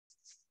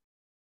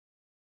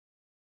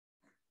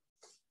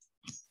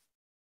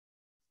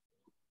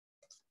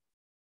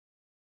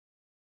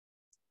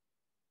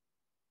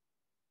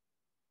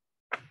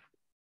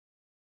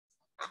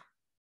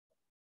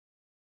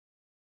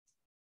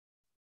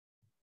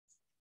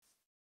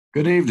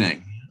Good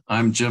evening.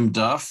 I'm Jim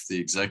Duff, the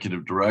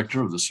Executive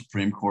Director of the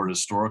Supreme Court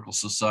Historical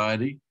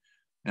Society,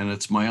 and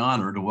it's my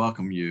honor to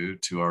welcome you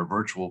to our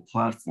virtual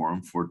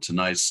platform for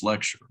tonight's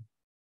lecture.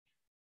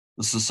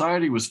 The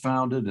Society was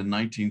founded in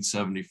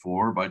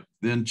 1974 by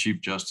then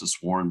Chief Justice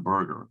Warren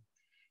Burger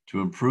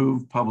to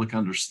improve public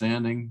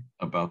understanding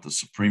about the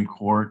Supreme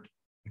Court,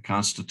 the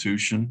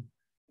Constitution,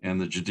 and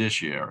the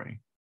judiciary.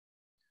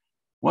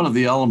 One of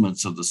the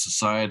elements of the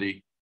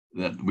Society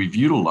that we've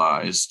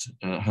utilized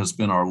has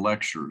been our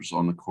lectures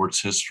on the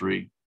court's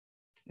history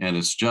and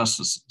its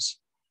justices.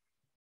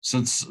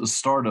 Since the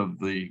start of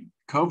the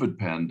COVID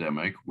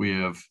pandemic, we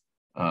have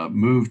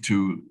moved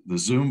to the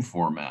Zoom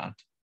format,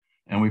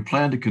 and we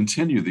plan to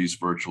continue these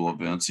virtual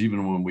events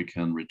even when we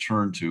can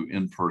return to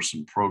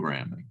in-person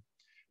programming.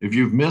 If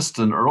you've missed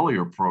an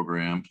earlier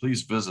program,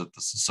 please visit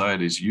the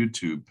Society's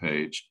YouTube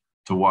page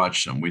to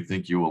watch them. We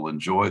think you will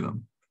enjoy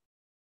them.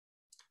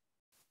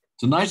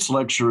 Tonight's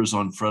lecture is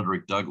on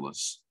Frederick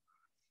Douglass.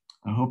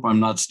 I hope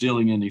I'm not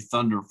stealing any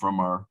thunder from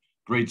our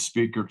great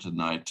speaker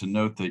tonight to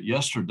note that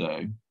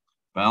yesterday,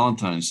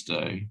 Valentine's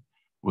Day,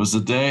 was the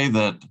day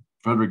that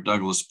Frederick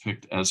Douglass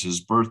picked as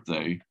his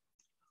birthday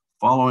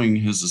following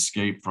his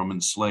escape from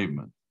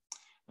enslavement,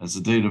 as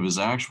the date of his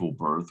actual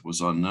birth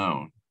was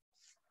unknown.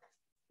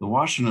 The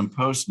Washington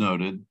Post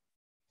noted,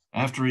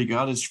 after he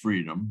got his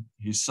freedom,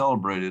 he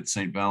celebrated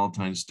St.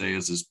 Valentine's Day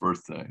as his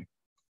birthday,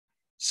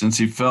 since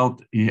he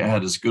felt he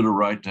had as good a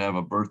right to have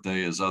a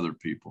birthday as other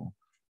people,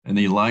 and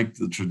he liked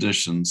the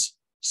traditions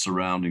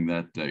surrounding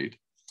that date.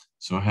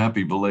 So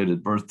happy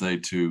belated birthday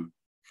to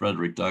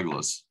Frederick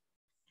Douglass.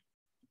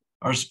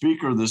 Our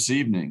speaker this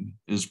evening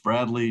is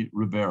Bradley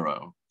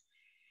Rebeiro.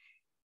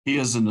 He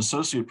is an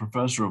associate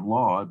professor of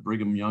law at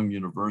Brigham Young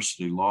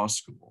University Law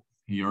School.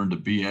 He earned a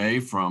BA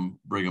from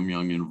Brigham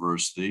Young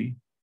University,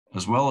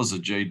 as well as a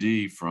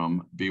JD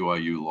from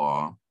BYU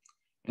Law,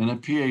 and a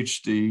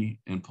PhD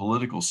in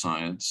political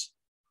science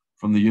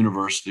from the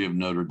University of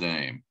Notre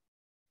Dame.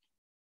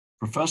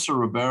 Professor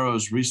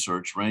Rebeiro's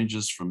research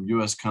ranges from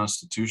U.S.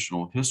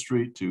 constitutional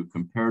history to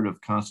comparative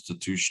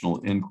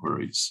constitutional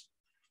inquiries.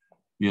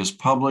 He has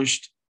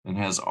published and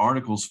has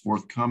articles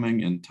forthcoming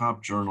in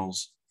top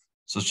journals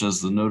such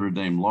as the Notre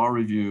Dame Law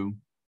Review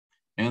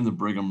and the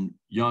Brigham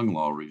Young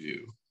Law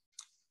Review.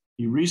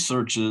 He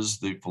researches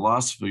the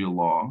philosophy of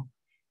law,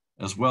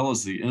 as well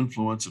as the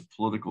influence of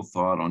political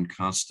thought on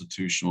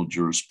constitutional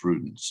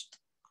jurisprudence.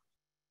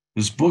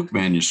 His book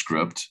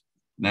manuscript,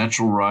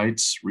 Natural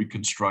Rights,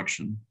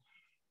 Reconstruction,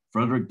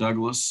 Frederick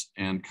Douglass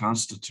and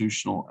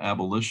Constitutional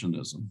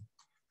Abolitionism,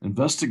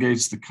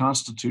 investigates the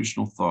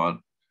constitutional thought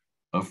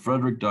of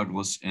Frederick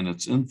Douglass and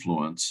its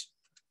influence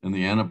in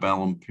the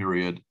antebellum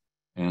period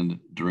and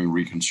during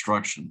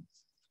Reconstruction.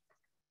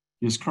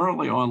 He is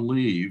currently on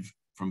leave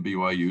from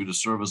BYU to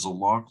serve as a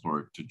law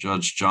clerk to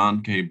Judge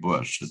John K.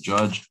 Bush, a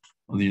judge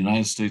on the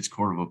United States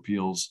Court of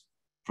Appeals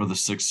for the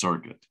Sixth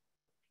Circuit,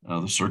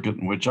 the circuit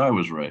in which I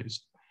was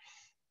raised.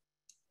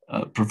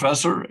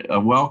 Professor,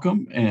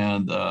 welcome,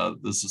 and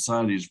the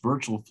Society's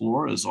virtual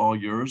floor is all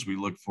yours. We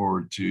look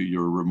forward to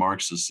your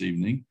remarks this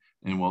evening,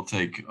 and we'll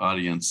take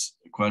audience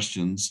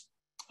questions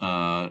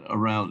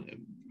around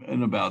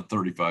in about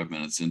 35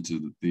 minutes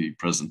into the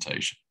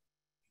presentation.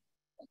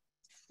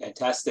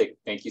 Fantastic.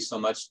 Thank you so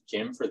much,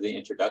 Jim, for the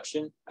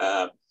introduction.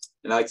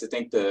 And I'd like to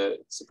thank the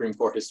Supreme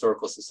Court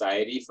Historical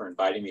Society for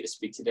inviting me to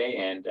speak today,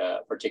 and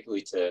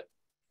particularly to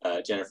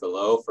Jennifer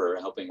Lowe for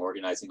helping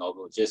organizing all the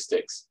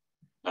logistics.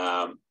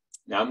 Now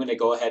I'm going to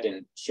go ahead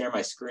and share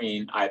my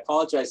screen. I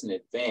apologize in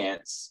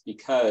advance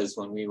because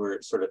when we were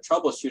sort of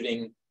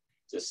troubleshooting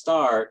to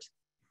start,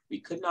 we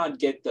could not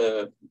get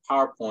the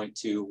PowerPoint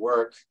to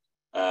work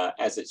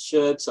as it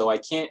should. So I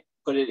can't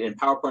put it in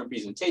PowerPoint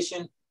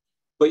presentation,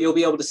 but you'll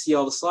be able to see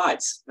all the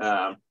slides.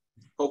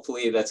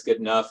 Hopefully that's good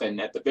enough. And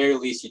at the very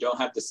least, you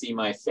don't have to see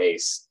my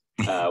face,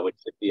 which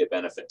should be a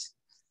benefit.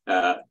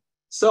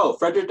 So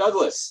Frederick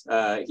Douglass,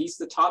 he's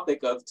the topic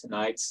of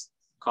tonight's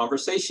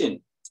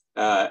conversation.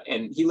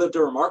 And he lived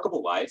a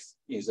remarkable life.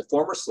 He's a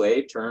former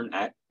slave turned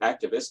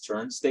activist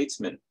turned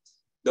statesman.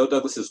 Though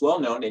Douglass is well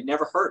known, it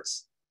never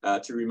hurts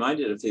to be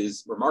reminded of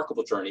his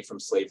remarkable journey from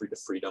slavery to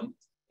freedom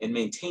and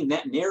maintain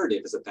that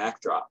narrative as a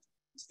backdrop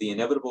to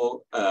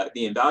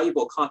the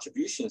invaluable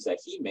contributions that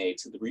he made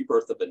to the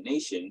rebirth of a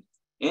nation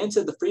and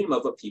to the freedom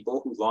of a people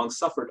who long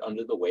suffered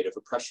under the weight of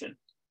oppression.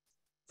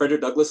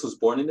 Frederick Douglass was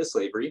born into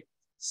slavery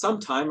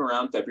sometime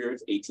around February of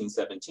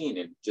 1817.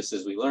 And just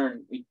as we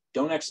learned, we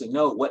don't actually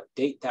know what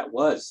date that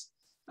was,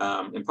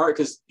 in part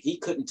because he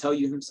couldn't tell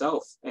you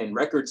himself, and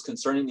records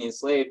concerning the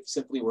enslaved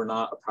simply were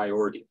not a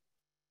priority.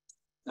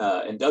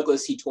 And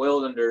Douglass, he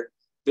toiled under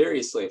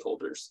various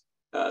slaveholders,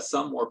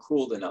 some more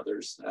cruel than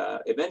others.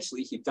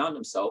 Eventually, he found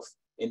himself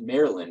in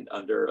Maryland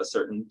under a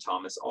certain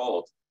Thomas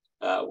Auld,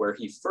 where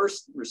he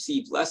first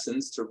received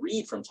lessons to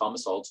read from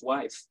Thomas Auld's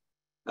wife.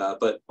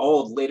 But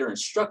Auld later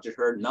instructed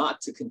her not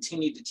to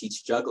continue to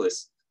teach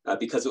Douglass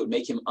because it would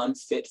make him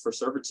unfit for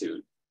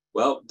servitude.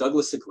 Well,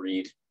 Douglass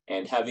agreed,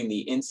 and having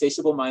the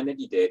insatiable mind that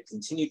he did,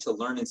 continued to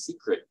learn in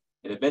secret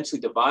and eventually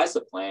devised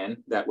a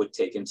plan that would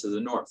take him to the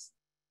North.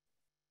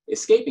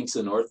 Escaping to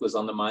the North was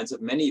on the minds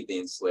of many of the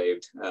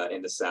enslaved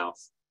in the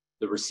South.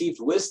 The received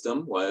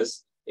wisdom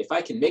was, if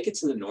I can make it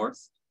to the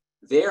North,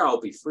 there I'll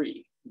be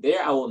free.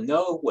 There I will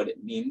know what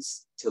it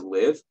means to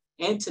live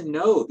and to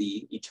know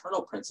the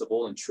eternal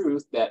principle and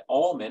truth that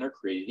all men are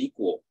created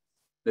equal,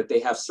 that they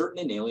have certain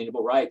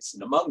inalienable rights,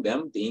 and among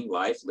them being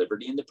life,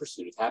 liberty, and the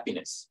pursuit of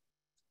happiness.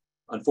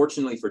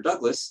 Unfortunately for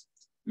Douglass,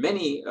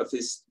 many of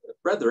his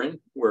brethren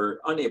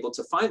were unable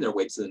to find their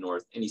way to the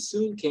North, and he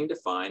soon came to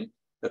find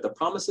that the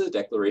promise of the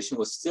Declaration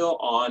was still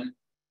on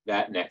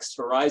that next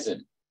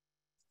horizon.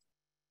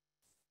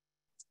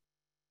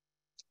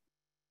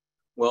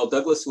 Well,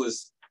 Douglass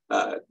was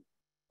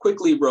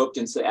quickly roped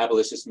into the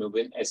abolitionist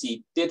movement, as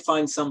he did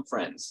find some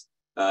friends,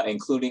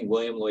 including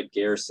William Lloyd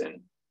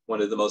Garrison,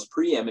 one of the most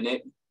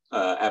preeminent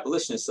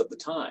abolitionists of the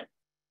time.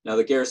 Now,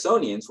 the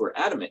Garrisonians were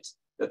adamant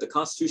that the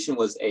Constitution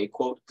was a,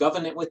 quote,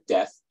 covenant with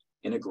death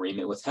in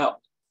agreement with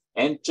hell.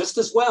 And just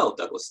as well,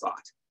 Douglass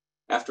thought.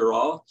 After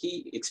all,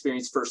 he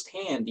experienced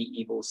firsthand the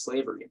evil of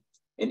slavery,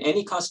 and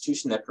any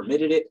constitution that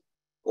permitted it,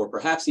 or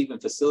perhaps even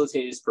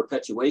facilitated its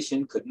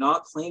perpetuation, could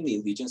not claim the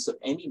allegiance of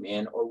any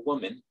man or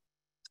woman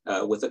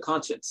with a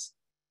conscience.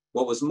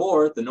 What was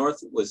more, the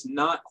North was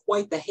not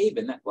quite the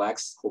haven that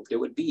Blacks hoped it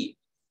would be.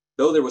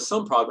 Though there was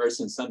some progress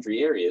in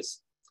sundry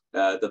areas,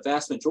 the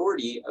vast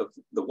majority of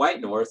the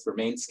white North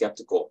remained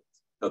skeptical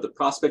of the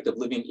prospect of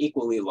living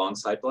equally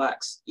alongside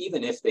Blacks,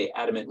 even if they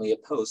adamantly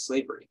opposed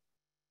slavery.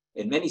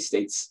 In many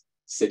states,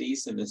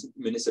 cities, and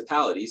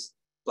municipalities,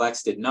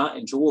 Blacks did not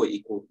enjoy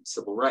equal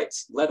civil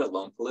rights, let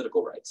alone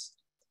political rights.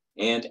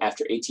 And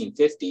after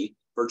 1850,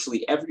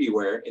 virtually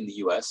everywhere in the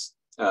US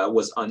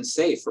was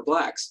unsafe for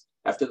Blacks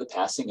after the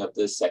passing of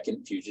the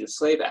Second Fugitive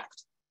Slave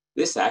Act.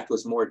 This act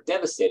was more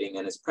devastating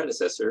than its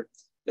predecessor,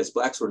 as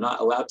Blacks were not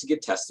allowed to give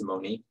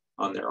testimony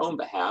on their own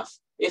behalf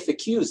if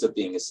accused of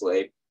being a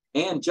slave,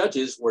 and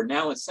judges were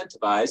now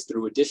incentivized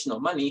through additional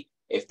money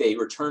if they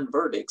returned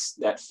verdicts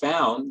that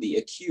found the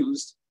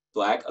accused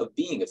Black of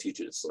being a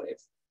fugitive slave.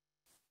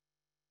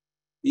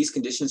 These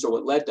conditions are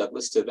what led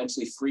Douglass to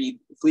eventually flee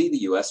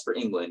the US for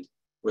England,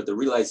 where the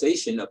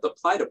realization of the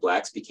plight of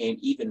Blacks became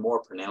even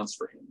more pronounced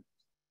for him.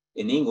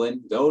 In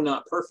England, though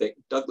not perfect,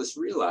 Douglass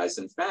realized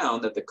and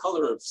found that the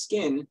color of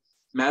skin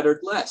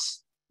mattered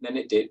less than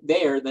it did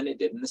there than it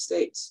did in the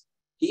States.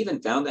 He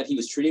even found that he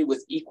was treated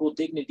with equal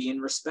dignity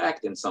and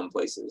respect in some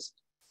places,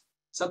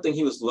 something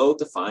he was loath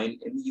to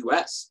find in the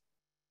US.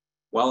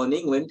 While in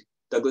England,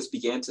 Douglass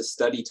began to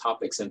study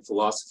topics in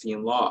philosophy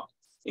and law,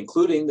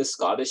 including the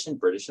Scottish and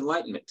British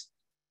Enlightenment.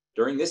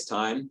 During this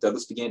time,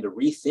 Douglass began to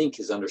rethink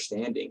his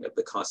understanding of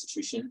the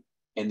Constitution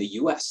and the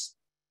US.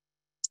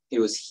 It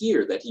was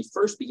here that he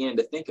first began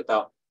to think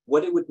about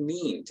what it would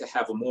mean to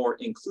have a more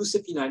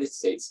inclusive United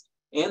States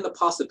and the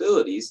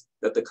possibilities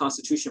that the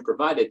Constitution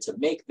provided to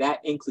make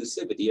that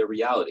inclusivity a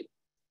reality.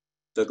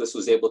 Douglass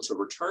was able to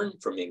return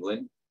from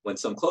England when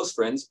some close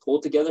friends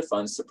pulled together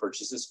funds to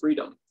purchase his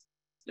freedom.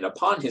 And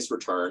upon his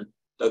return,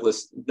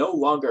 Douglass no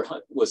longer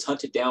was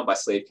hunted down by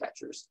slave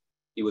catchers.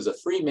 He was a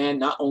free man,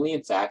 not only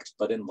in fact,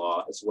 but in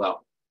law as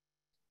well.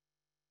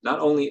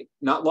 Not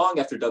long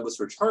after Douglass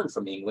returned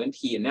from England,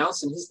 he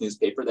announced in his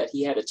newspaper that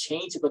he had a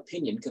change of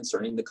opinion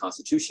concerning the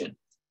Constitution.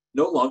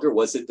 No longer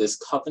was it this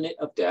covenant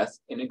of death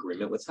in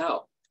agreement with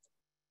hell.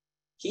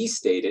 He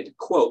stated,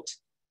 quote,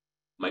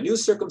 "My new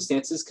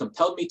circumstances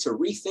compelled me to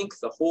rethink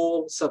the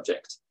whole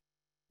subject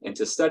and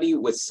to study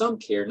with some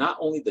care not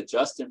only the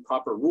just and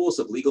proper rules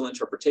of legal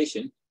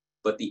interpretation,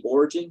 but the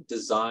origin,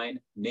 design,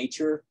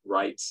 nature,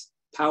 rights,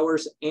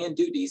 powers, and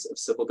duties of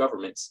civil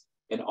governments,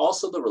 and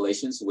also the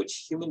relations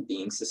which human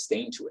beings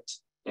sustain to it,"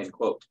 end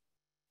quote.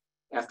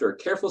 After a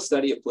careful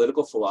study of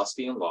political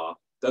philosophy and law,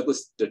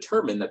 Douglass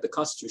determined that the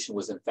Constitution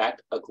was in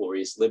fact a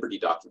glorious liberty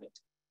document.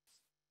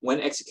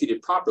 When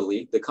executed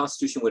properly, the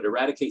Constitution would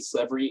eradicate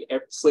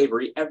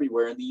slavery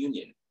everywhere in the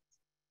Union.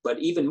 But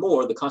even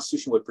more, the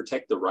Constitution would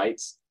protect the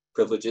rights,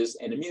 privileges,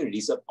 and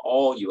immunities of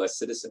all US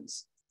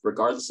citizens,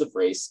 regardless of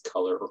race,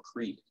 color, or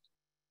creed.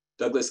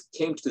 Douglass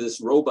came to this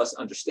robust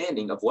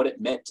understanding of what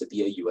it meant to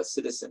be a US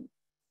citizen.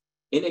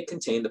 In it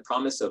contained the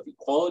promise of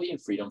equality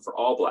and freedom for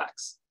all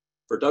Blacks.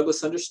 For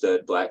Douglass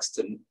understood Blacks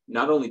to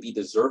not only be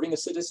deserving of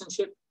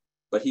citizenship,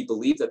 but he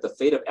believed that the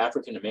fate of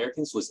African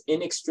Americans was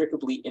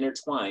inextricably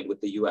intertwined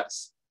with the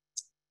US.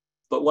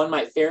 But one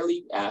might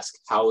fairly ask,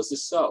 how is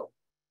this so?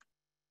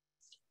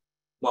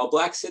 While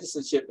Black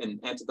citizenship in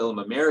antebellum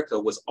America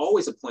was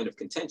always a point of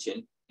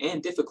contention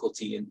and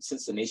difficulty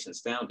since the nation's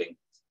founding,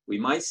 we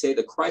might say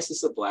the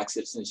crisis of Black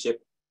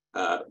citizenship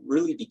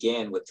really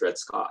began with Dred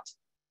Scott.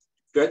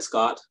 Dred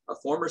Scott, a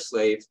former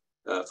slave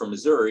from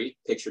Missouri,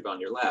 pictured on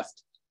your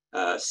left,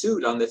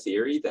 sued on the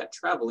theory that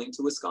traveling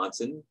to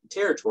Wisconsin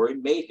territory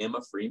made him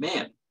a free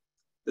man.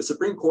 The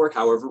Supreme Court,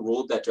 however,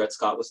 ruled that Dred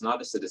Scott was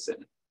not a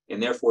citizen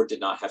and therefore did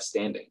not have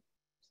standing.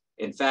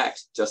 In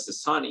fact,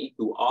 Justice Taney,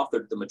 who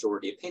authored the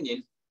majority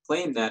opinion,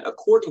 claimed that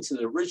according to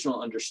the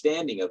original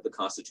understanding of the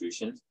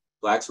Constitution,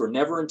 Blacks were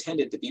never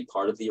intended to be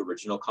part of the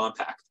original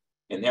compact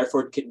and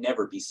therefore could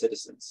never be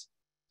citizens.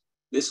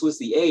 This was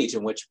the age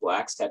in which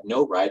Blacks had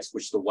no rights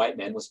which the white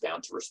man was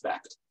bound to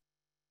respect.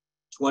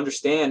 To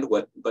understand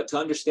what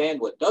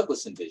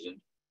Douglass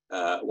envisioned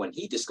when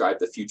he described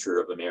the future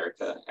of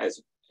America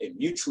as a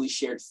mutually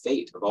shared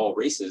fate of all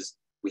races,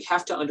 we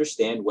have to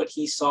understand what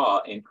he saw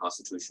in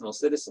constitutional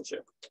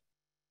citizenship.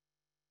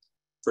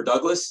 For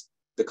Douglass,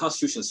 the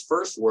Constitution's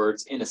first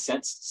words, in a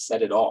sense,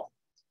 said it all: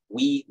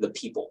 we the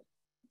people.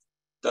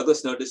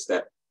 Douglass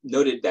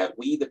noted that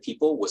we the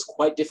people was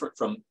quite different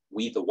from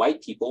we the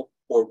white people,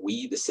 or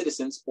we the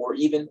citizens, or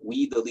even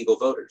we the legal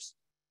voters.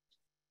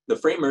 The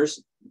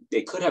framers,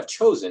 they could have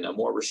chosen a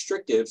more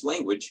restrictive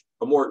language,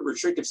 a more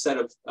restrictive set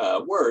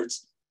of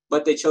words,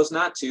 but they chose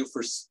not to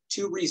for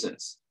two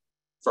reasons.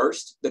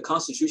 First, the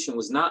Constitution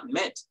was not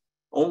meant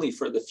only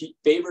for the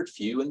favored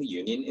few in the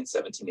Union in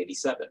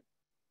 1787.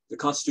 The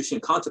Constitution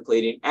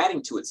contemplated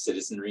adding to its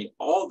citizenry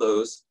all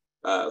those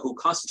who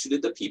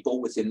constituted the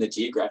people within the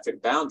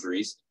geographic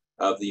boundaries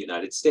of the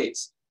United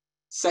States.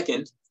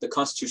 Second, the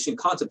Constitution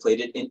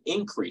contemplated an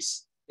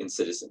increase in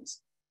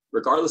citizens.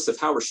 Regardless of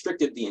how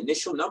restricted the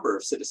initial number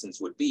of citizens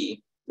would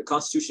be, the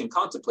Constitution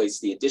contemplates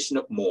the addition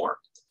of more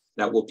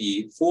that will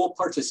be full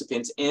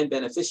participants and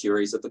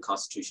beneficiaries of the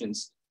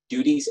Constitution's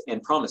duties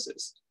and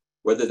promises,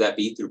 whether that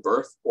be through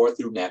birth or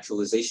through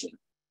naturalization.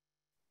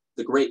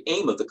 The great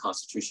aim of the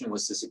Constitution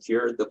was to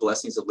secure the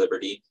blessings of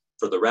liberty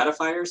for the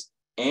ratifiers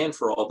and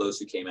for all those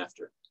who came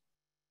after.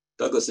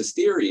 Douglass's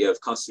theory of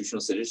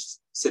constitutional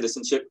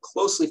citizenship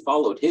closely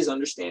followed his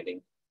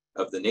understanding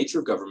of the nature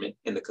of government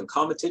and the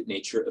concomitant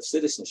nature of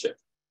citizenship,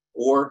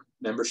 or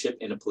membership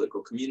in a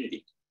political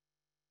community.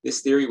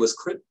 This theory was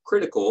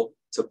critical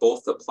to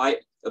both the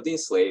plight of the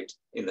enslaved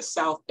in the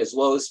South as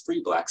well as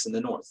free Blacks in the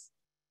North.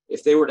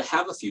 If they were to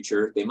have a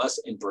future, they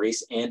must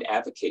embrace and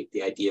advocate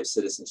the idea of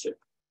citizenship,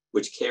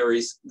 which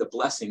carries the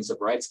blessings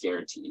of rights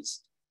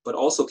guarantees, but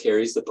also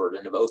carries the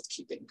burden of oath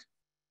keeping.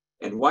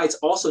 And whites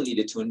also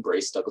needed to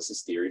embrace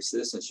Douglass's theory of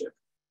citizenship.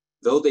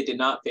 Though they did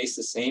not face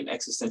the same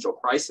existential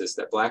crisis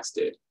that Blacks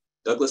did,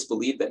 Douglass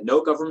believed that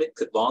no government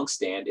could long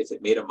stand if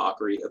it made a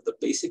mockery of the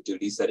basic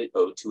duties that it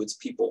owed to its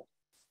people.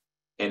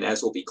 And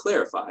as will be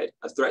clarified,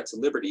 a threat to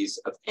liberties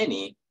of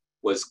any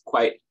was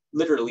quite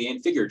literally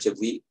and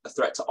figuratively a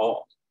threat to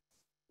all.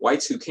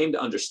 Whites who came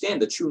to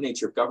understand the true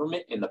nature of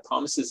government and the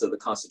promises of the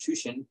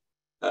Constitution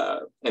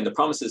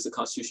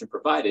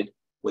provided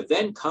would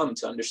then come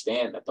to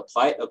understand that the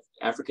plight of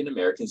African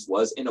Americans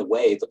was, in a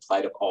way, the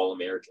plight of all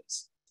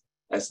Americans.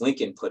 As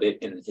Lincoln put it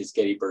in his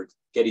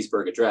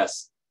Gettysburg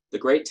Address, the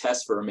great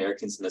test for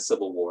Americans in the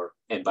Civil War,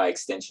 and by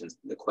extension,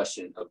 the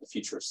question of the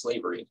future of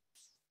slavery,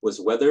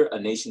 was whether a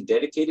nation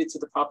dedicated to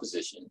the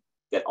proposition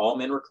that all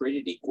men were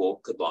created equal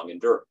could long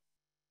endure.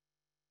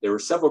 There were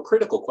several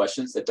critical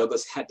questions that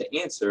Douglass had to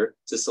answer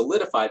to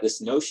solidify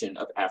this notion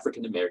of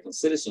African American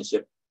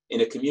citizenship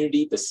in a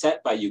community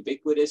beset by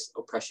ubiquitous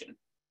oppression.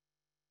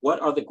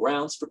 What are the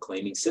grounds for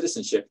claiming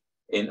citizenship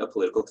in a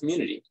political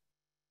community?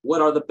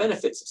 What are the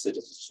benefits of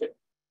citizenship?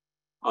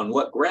 On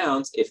what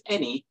grounds, if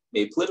any,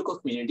 may a political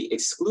community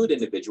exclude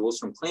individuals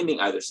from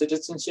claiming either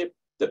citizenship,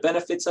 the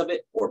benefits of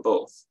it, or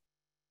both?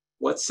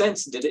 What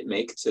sense did it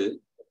make to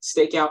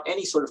stake out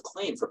any sort of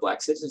claim for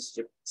Black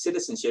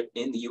citizenship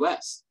in the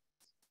US?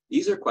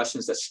 These are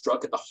questions that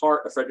struck at the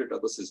heart of Frederick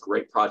Douglass's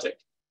great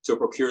project to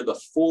procure the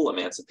full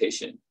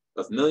emancipation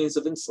of millions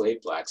of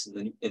enslaved Blacks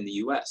in the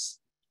US.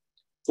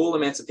 Full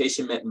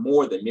emancipation meant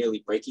more than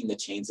merely breaking the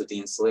chains of the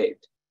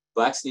enslaved.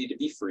 Blacks needed to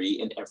be free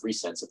in every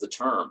sense of the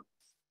term.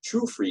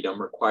 True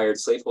freedom required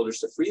slaveholders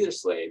to free their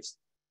slaves,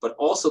 but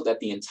also that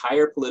the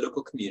entire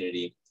political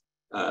community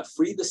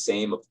free the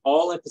same of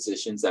all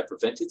impositions that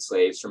prevented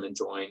slaves from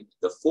enjoying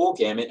the full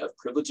gamut of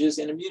privileges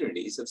and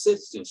immunities of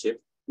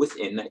citizenship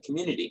within that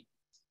community.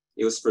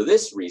 It was for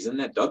this reason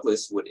that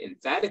Douglass would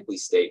emphatically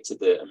state to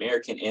the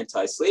American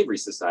Anti-Slavery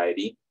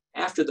Society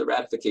after the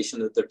ratification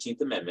of the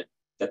 13th Amendment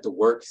that the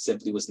work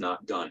simply was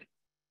not done.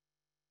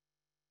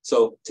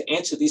 So to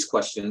answer these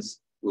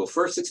questions, we will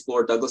first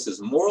explore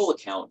Douglass's moral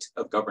account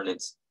of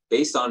governance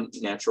based on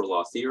natural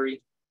law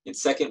theory. And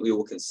second, we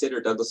will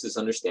consider Douglass's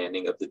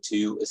understanding of the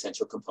two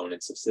essential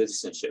components of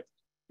citizenship,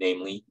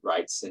 namely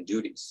rights and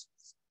duties.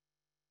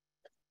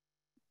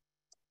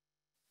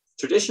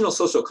 Traditional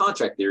social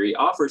contract theory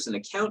offers an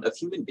account of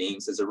human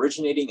beings as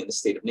originating in the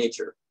state of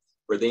nature,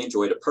 where they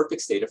enjoyed a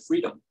perfect state of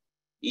freedom.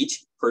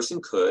 Each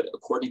person could,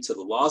 according to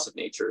the laws of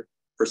nature,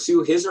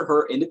 pursue his or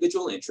her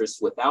individual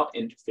interests without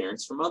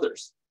interference from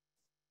others.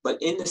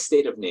 But in this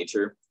state of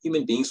nature,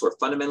 human beings were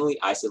fundamentally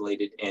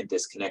isolated and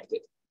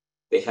disconnected.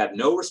 They had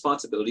no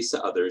responsibilities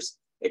to others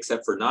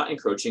except for not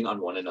encroaching on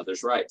one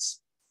another's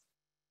rights.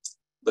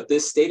 But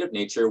this state of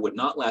nature would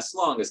not last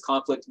long, as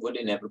conflict would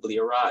inevitably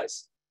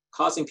arise,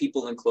 causing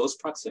people in close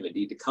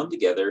proximity to come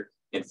together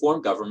and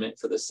form government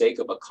for the sake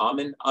of a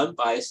common,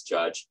 unbiased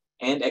judge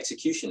and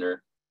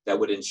executioner that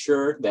would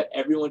ensure that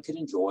everyone could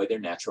enjoy their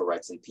natural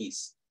rights in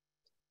peace.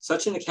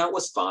 Such an account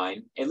was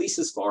fine, at least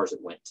as far as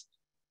it went.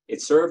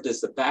 It served as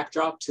the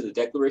backdrop to the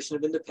Declaration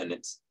of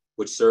Independence,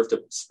 which served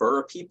to spur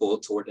a people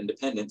toward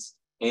independence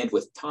and,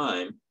 with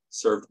time,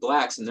 served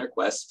Blacks in their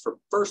quest for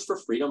first for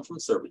freedom from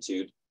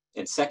servitude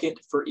and second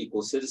for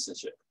equal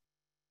citizenship.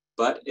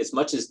 But as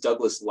much as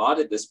Douglass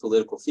lauded this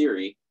political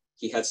theory,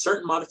 he had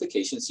certain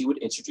modifications he would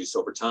introduce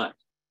over time.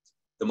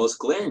 The most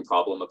glaring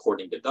problem,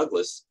 according to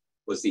Douglass,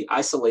 was the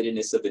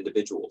isolatedness of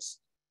individuals,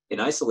 an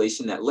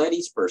isolation that led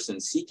each person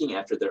seeking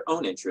after their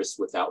own interests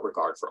without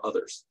regard for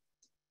others.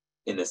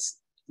 In this,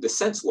 the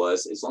sense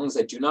was, as long as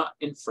I do not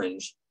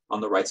infringe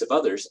on the rights of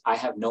others, I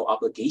have no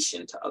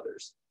obligation to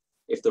others.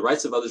 If the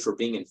rights of others were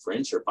being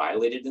infringed or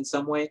violated in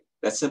some way,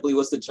 that simply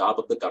was the job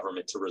of the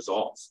government to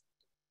resolve.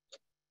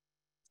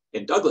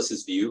 In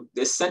Douglass's view,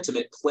 this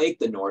sentiment plagued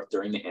the North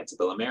during the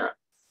antebellum era.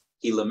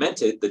 He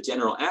lamented the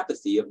general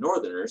apathy of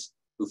Northerners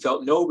who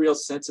felt no real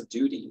sense of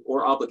duty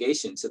or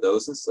obligation to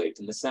those enslaved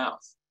in the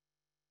South.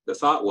 The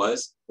thought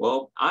was,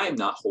 well, I am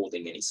not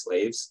holding any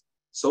slaves.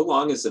 So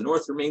long as the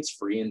North remains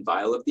free and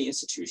vile of the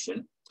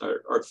institution,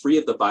 or free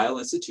of the vile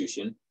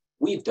institution,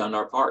 we've done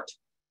our part.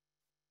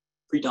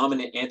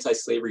 Predominant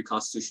anti-slavery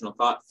constitutional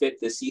thought fit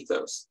this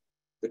ethos.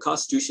 The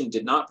Constitution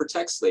did not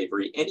protect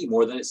slavery any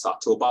more than it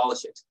sought to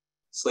abolish it.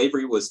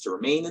 Slavery was to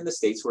remain in the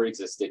states where it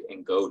existed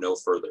and go no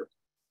further.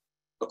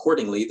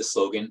 Accordingly, the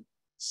slogan,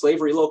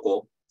 slavery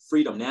local,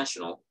 freedom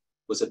national,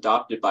 was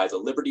adopted by the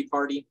Liberty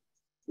Party,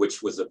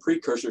 which was a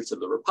precursor to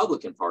the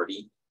Republican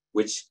Party,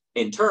 which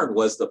in turn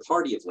was the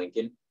party of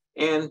Lincoln,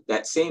 and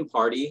that same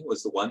party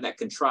was the one that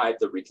contrived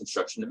the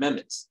Reconstruction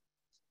Amendments.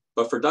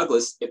 But for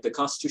Douglass, if the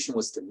Constitution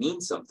was to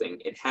mean something,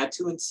 it had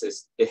to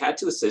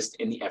assist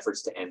in the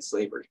efforts to end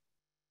slavery.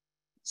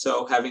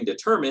 So having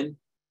determined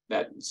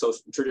that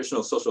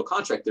traditional social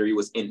contract theory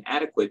was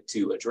inadequate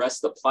to address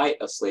the plight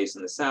of slaves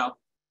in the South,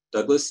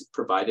 Douglass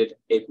provided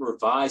a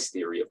revised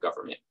theory of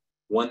government,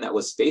 one that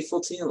was faithful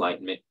to the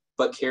Enlightenment,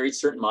 but carried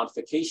certain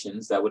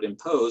modifications that would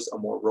impose a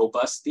more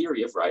robust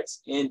theory of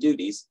rights and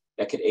duties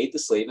that could aid the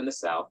slave in the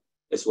South,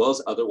 as well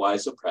as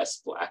otherwise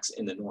oppressed Blacks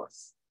in the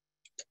North.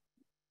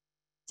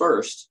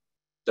 First,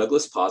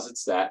 Douglass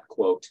posits that,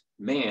 quote,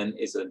 man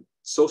is a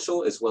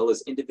social as well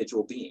as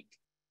individual being,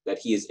 that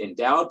he is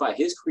endowed by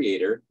his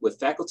creator with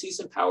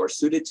faculties and powers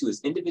suited to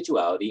his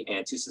individuality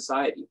and to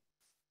society.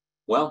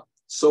 Well,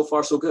 so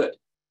far so good.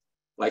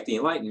 Like the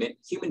Enlightenment,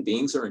 human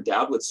beings are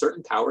endowed with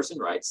certain powers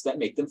and rights that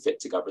make them fit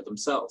to govern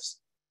themselves.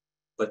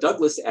 But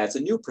Douglass adds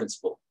a new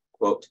principle,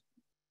 quote,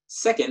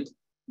 second,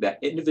 that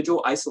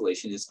individual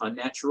isolation is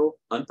unnatural,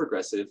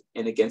 unprogressive,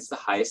 and against the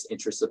highest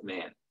interests of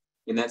man,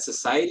 and that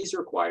society is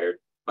required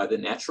by the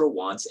natural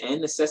wants and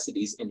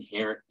necessities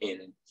inherent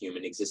in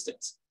human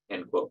existence,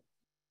 end quote.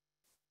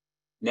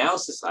 Now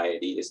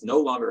society is no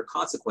longer a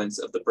consequence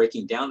of the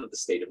breaking down of the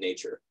state of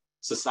nature.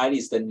 Society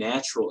is the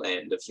natural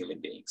end of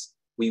human beings.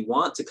 We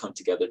want to come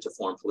together to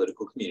form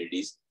political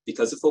communities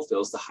because it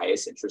fulfills the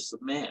highest interests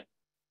of man.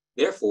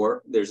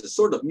 Therefore, there's a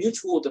sort of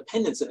mutual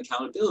dependence and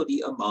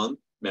accountability among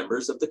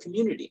members of the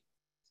community.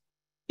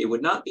 It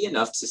would not be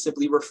enough to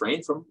simply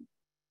refrain from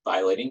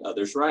violating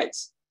others'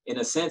 rights. In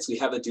a sense, we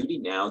have a duty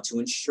now to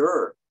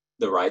ensure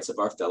the rights of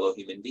our fellow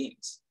human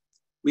beings.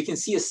 We can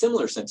see a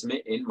similar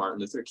sentiment in Martin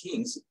Luther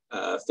King's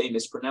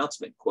famous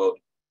pronouncement, quote,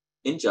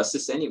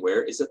 injustice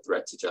anywhere is a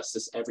threat to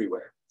justice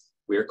everywhere.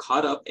 We are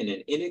caught up in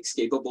an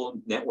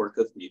inescapable network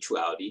of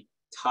mutuality,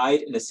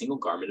 tied in a single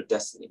garment of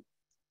destiny.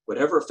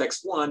 Whatever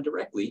affects one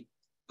directly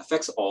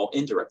affects all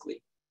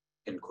indirectly,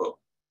 end quote.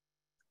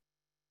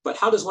 But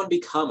how does one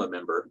become a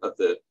member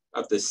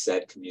of this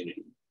said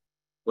community?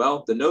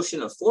 Well, the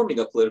notion of forming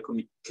a political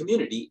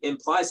community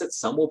implies that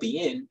some will be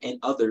in and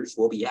others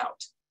will be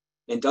out.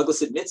 And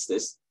Douglass admits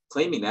this,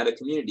 claiming that a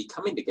community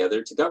coming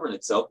together to govern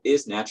itself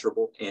is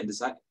natural and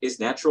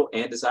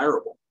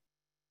desirable.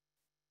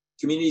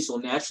 Communities will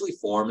naturally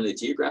form in a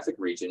geographic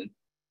region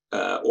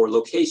or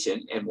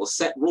location and will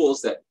set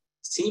rules that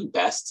seem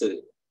best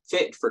to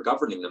fit for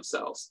governing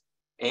themselves.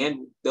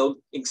 And they'll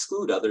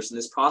exclude others in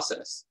this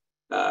process.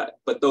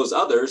 But those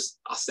others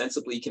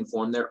ostensibly can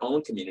form their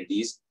own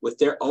communities with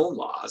their own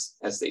laws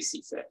as they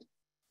see fit.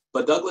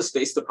 But Douglass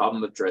faced the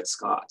problem of Dred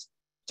Scott.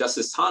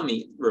 Justice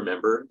Taney,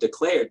 remember,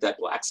 declared that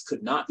Blacks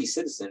could not be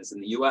citizens in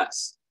the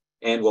US.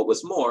 And what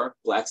was more,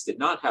 Blacks did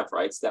not have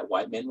rights that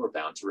white men were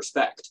bound to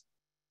respect.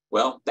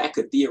 Well, that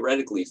could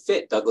theoretically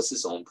fit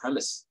Douglass's own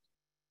premise.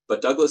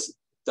 But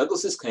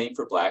Douglass's claim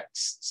for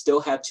Blacks still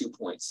had 2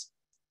 points.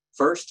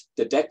 First,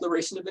 the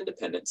Declaration of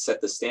Independence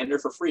set the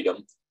standard for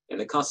freedom, and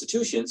the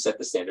Constitution set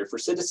the standard for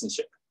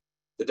citizenship.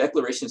 The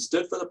Declaration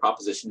stood for the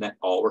proposition that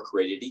all were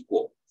created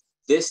equal.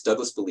 This,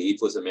 Douglass believed,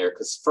 was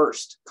America's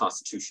first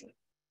Constitution.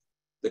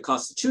 The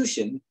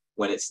Constitution,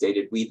 when it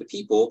stated we the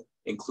people,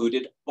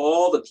 included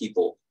all the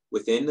people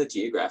within the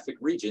geographic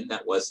region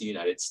that was the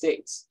United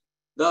States.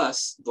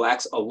 Thus,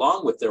 Blacks,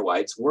 along with their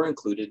whites, were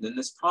included in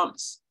this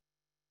promise.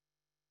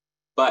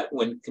 But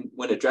when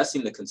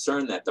addressing the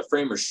concern that the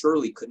framers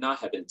surely could not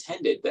have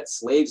intended that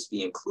slaves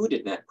be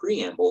included in that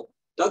preamble,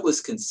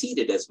 Douglass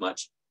conceded as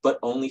much, but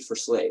only for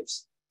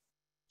slaves.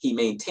 He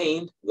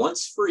maintained,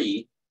 once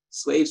free,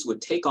 slaves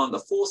would take on the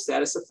full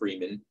status of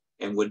freemen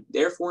and would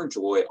therefore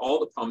enjoy all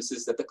the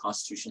promises that the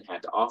Constitution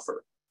had to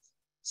offer.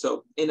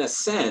 So in a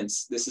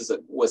sense, this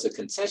was a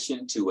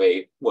concession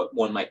to what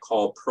one might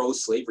call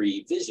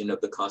pro-slavery vision of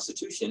the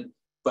Constitution,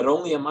 but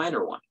only a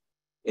minor one.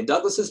 In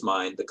Douglass's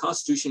mind, the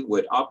Constitution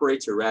would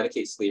operate to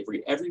eradicate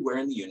slavery everywhere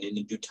in the Union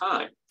in due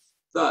time.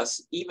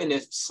 Thus, even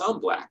if some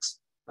Blacks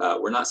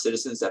were not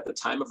citizens at the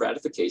time of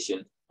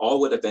ratification, all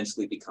would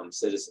eventually become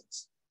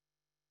citizens.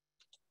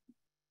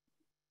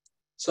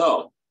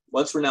 So,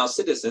 once we're now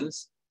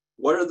citizens,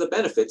 what are the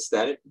benefits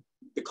that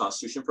the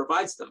Constitution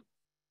provides them?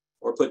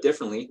 Or put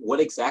differently, what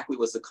exactly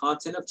was the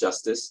content of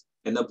justice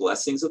and the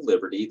blessings of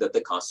liberty that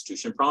the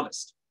Constitution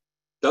promised?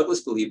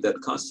 Douglass believed that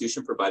the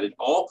Constitution provided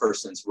all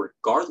persons,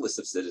 regardless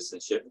of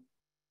citizenship,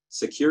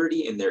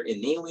 security in their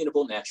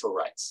inalienable natural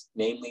rights,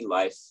 namely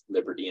life,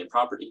 liberty, and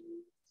property.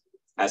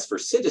 As for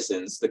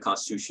citizens, the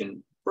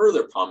Constitution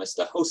further promised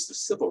a host of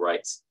civil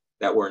rights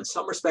that were in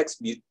some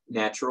respects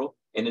natural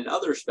and in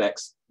other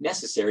respects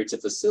necessary to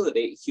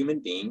facilitate human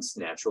beings'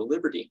 natural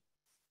liberty.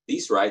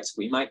 These rights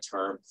we might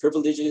term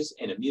privileges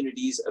and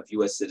immunities of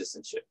U.S.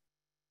 citizenship.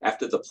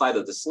 After the plight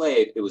of the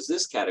slave, it was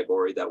this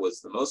category that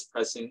was the most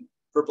pressing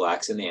for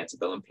Blacks in the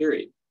antebellum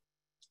period.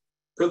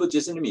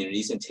 Privileges and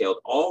immunities entailed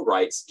all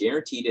rights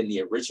guaranteed in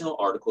the original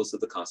articles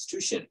of the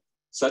Constitution,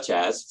 such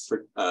as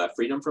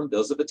freedom from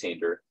bills of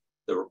attainder,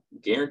 the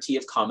guarantee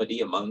of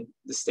comity among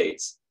the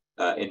states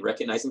in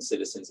recognizing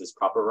citizens as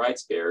proper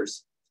rights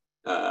bearers,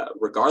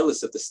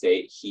 regardless of the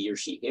state he or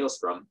she hails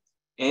from,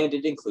 and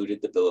it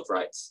included the Bill of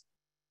Rights.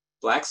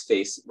 Blacks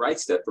face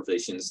rights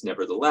deprivations,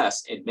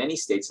 nevertheless, in many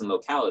states and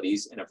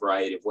localities in a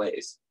variety of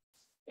ways,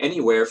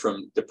 anywhere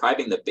from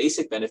depriving the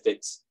basic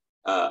benefits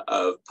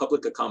of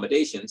public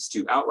accommodations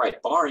to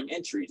outright barring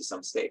entry to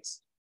some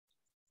states.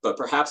 But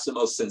perhaps the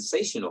most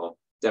sensational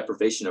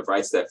deprivation of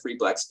rights that free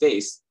Blacks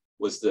faced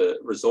was the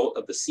result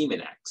of the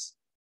Seaman Acts.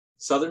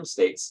 Southern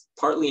states,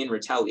 partly in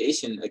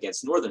retaliation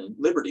against Northern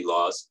liberty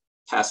laws,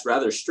 passed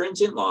rather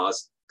stringent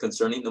laws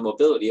concerning the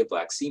mobility of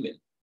Black seamen.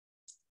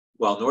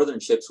 While Northern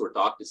ships were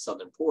docked at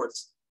Southern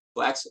ports,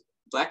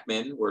 Black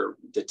men were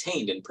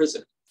detained in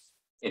prison.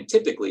 And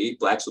typically,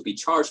 Blacks would be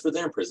charged for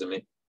their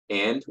imprisonment,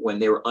 and when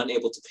they were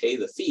unable to pay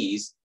the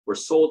fees, were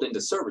sold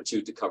into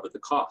servitude to cover the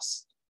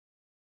costs.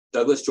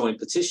 Douglass joined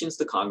petitions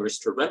to Congress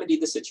to remedy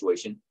the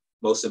situation,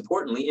 most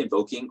importantly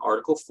invoking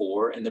Article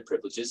 4 and the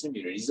privileges and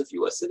immunities of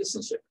U.S.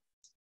 citizenship.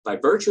 By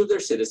virtue of their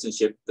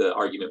citizenship, the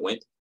argument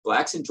went,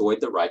 Blacks enjoyed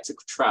the right to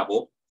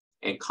travel,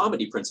 and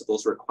comity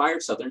principles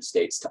required Southern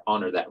states to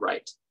honor that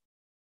right.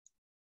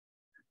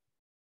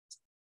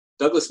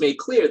 Douglass made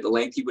clear the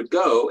length he would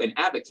go in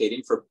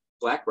advocating for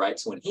Black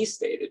rights when he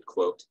stated,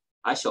 quote,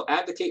 I shall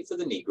advocate for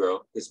the Negro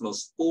his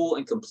most full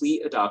and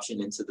complete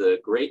adoption into the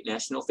great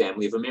national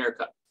family of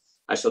America.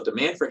 I shall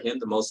demand for him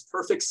the most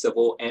perfect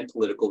civil and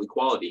political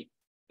equality,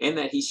 and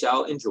that he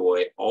shall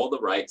enjoy all the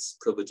rights,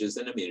 privileges,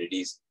 and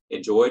immunities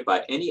enjoyed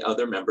by any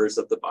other members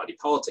of the body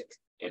politic,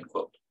 end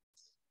quote.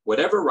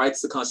 Whatever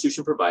rights the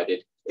Constitution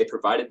provided, it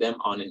provided them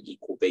on an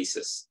equal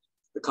basis.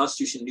 The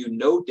Constitution knew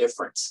no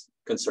difference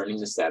concerning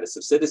the status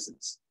of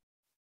citizens.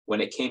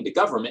 When it came to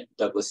government,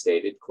 Douglass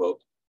stated,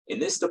 quote, in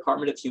this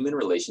Department of Human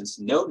Relations,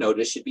 no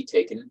notice should be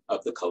taken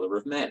of the color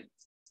of men,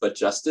 but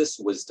justice,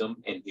 wisdom,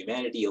 and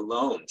humanity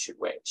alone should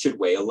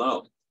weigh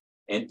alone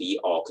and be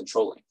all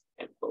controlling,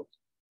 end quote.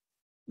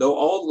 Though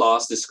all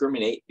laws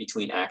discriminate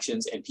between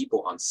actions and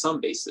people on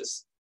some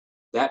basis,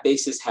 that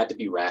basis had to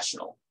be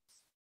rational.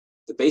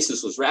 The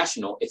basis was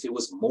rational if it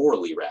was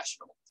morally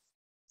rational,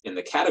 and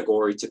the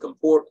category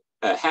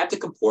had to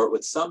comport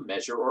with some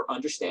measure or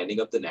understanding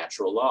of the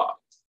natural law,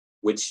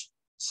 which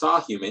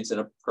saw humans in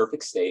a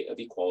perfect state of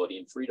equality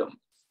and freedom,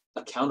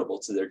 accountable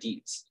to their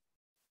deeds.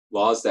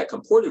 Laws that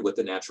comported with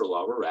the natural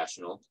law were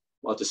rational,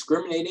 while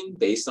discriminating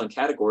based on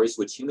categories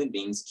which human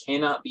beings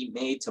cannot be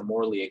made to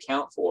morally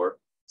account for,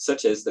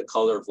 such as the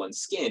color of one's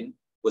skin,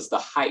 was the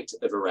height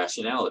of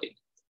irrationality.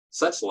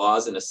 Such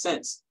laws, in a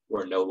sense,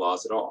 were no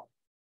laws at all.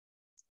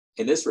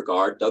 In this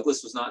regard,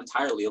 Douglass was not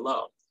entirely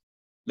alone.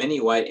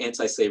 Many white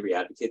anti-slavery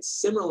advocates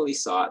similarly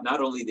sought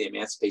not only the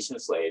emancipation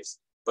of slaves,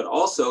 but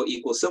also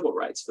equal civil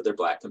rights for their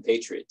Black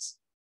compatriots.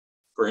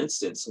 For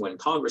instance, when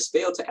Congress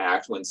failed to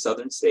act when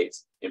Southern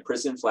states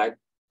imprisoned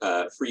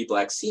free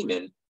Black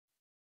seamen,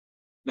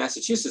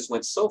 Massachusetts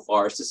went so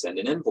far as to send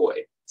an envoy,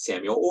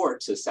 Samuel Orr,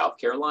 to South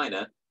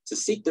Carolina to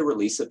seek the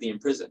release of the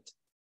imprisoned,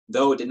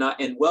 though it did not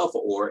end well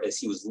for Orr, as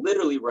he was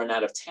literally run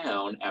out of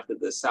town after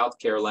the South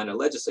Carolina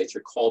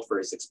legislature called for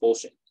his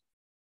expulsion.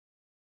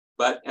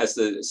 But as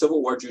the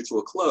Civil War drew to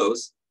a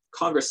close,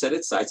 Congress set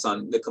its sights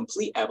on the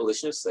complete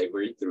abolition of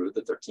slavery through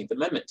the 13th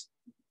Amendment.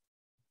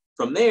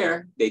 From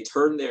there, they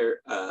turned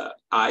their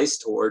eyes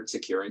toward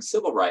securing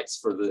civil rights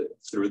through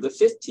the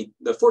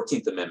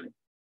 14th Amendment.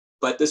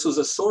 But this was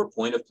a sore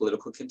point of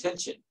political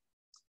contention.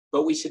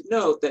 But we should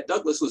note that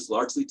Douglass was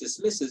largely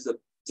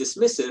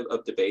dismissive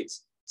of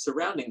debates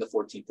surrounding the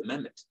 14th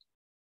Amendment.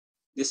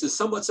 This is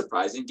somewhat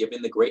surprising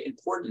given the great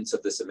importance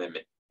of this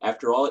amendment.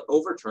 After all, it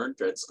overturned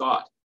Dred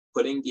Scott,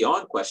 putting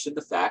beyond question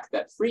the fact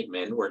that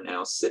freedmen were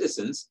now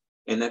citizens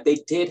and that they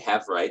did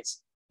have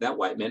rights that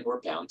white men were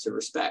bound to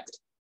respect.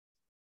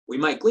 We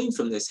might glean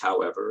from this,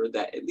 however,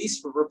 that at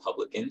least for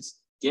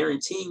Republicans,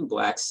 guaranteeing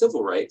black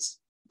civil rights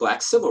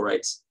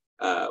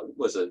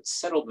was a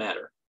settled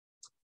matter.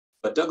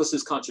 But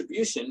Douglass's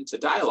contribution to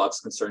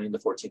dialogues concerning the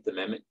 14th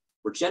Amendment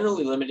were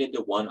generally limited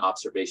to one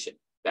observation,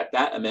 that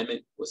that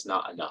amendment was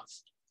not enough.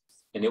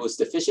 And it was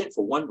deficient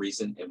for one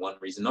reason and one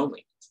reason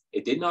only.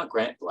 It did not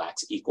grant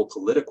blacks equal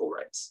political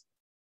rights.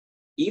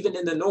 Even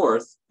in the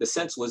North, the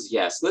sense was,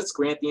 yes, let's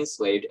grant the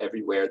enslaved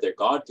everywhere their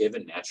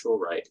God-given natural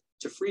right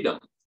to freedom.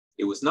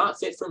 It was not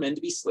fit for men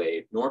to be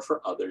slaves, nor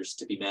for others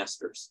to be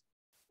masters.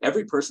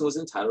 Every person was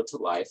entitled to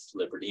life,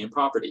 liberty, and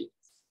property,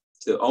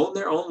 to own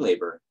their own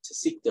labor, to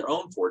seek their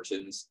own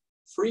fortunes,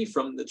 free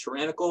from the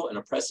tyrannical and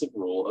oppressive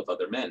rule of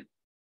other men.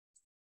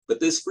 But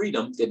this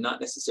freedom did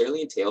not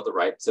necessarily entail the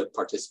right to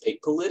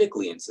participate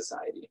politically in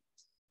society.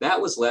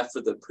 That was left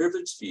for the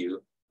privileged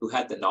few who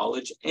had the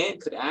knowledge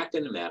and could act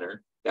in a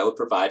manner that would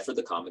provide for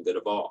the common good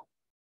of all.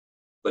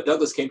 But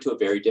Douglass came to a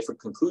very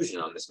different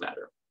conclusion on this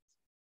matter.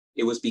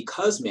 It was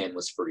because man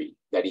was free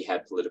that he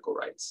had political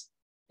rights.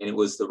 And it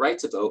was the right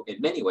to vote in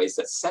many ways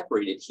that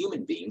separated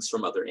human beings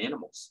from other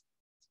animals.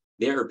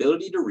 Their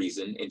ability to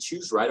reason and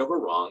choose right over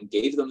wrong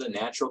gave them the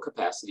natural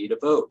capacity to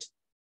vote.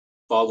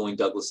 Following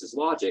Douglass's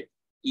logic,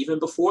 even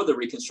before the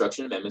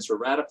Reconstruction Amendments were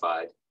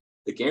ratified,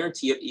 the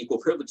guarantee of equal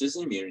privileges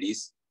and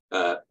immunities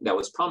that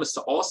was promised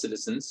to all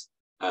citizens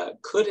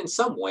could in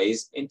some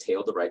ways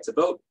entail the right to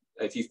vote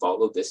if you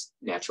follow this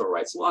natural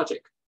rights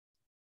logic.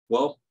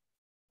 Well,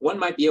 one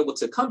might be able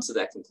to come to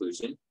that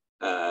conclusion,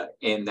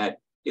 and that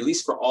at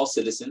least for all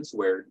citizens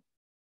where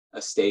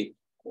a state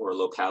or a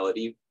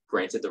locality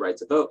granted the right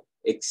to vote,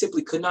 it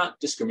simply could not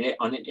discriminate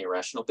on an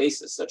irrational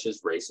basis, such as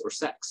race or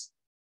sex.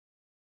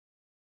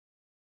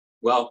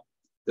 Well,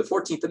 the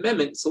 14th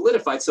Amendment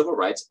solidified civil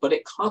rights, but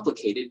it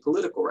complicated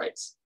political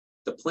rights.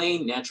 The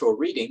plain, natural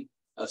reading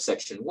of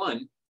Section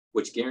 1,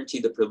 which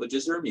guaranteed the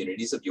privileges or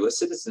immunities of U.S.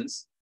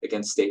 citizens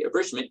against state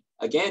abridgment,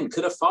 again,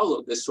 could have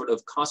followed this sort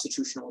of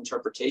constitutional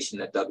interpretation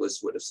that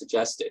Douglass would have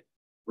suggested,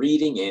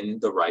 reading in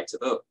the right to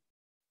vote.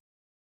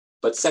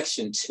 But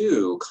Section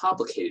 2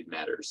 complicated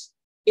matters.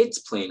 Its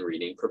plain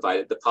reading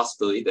provided the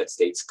possibility that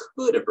states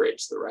could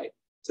abridge the right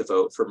to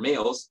vote for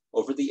males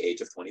over the age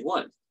of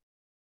 21.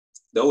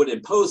 Though it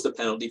imposed a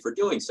penalty for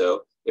doing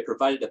so, it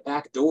provided a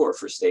backdoor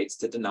for states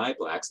to deny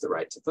blacks the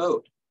right to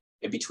vote.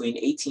 And between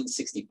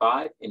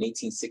 1865 and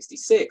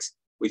 1866,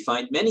 we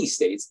find many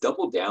states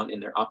doubled down in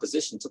their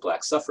opposition to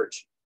black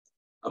suffrage.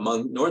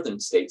 Among northern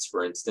states,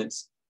 for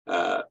instance,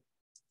 5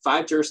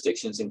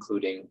 jurisdictions,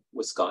 including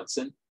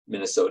Wisconsin,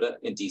 Minnesota,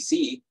 and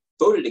DC,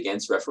 voted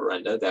against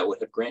referenda that would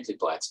have granted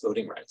blacks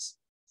voting rights.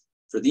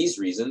 For these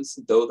reasons,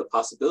 though the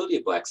possibility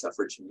of black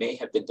suffrage may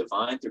have been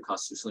defined through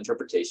constitutional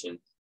interpretation,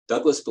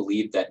 Douglass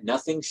believed that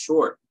nothing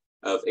short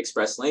of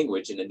express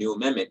language in a new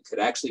amendment could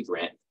actually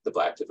grant the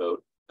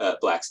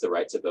blacks the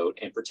right to vote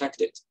and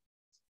protect it.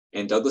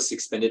 And Douglass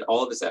expended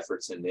all of his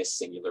efforts in this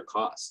singular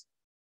cause.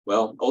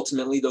 Well,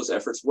 ultimately, those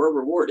efforts were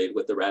rewarded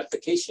with the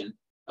ratification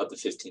of the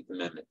 15th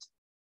Amendment.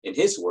 In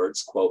his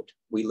words, quote,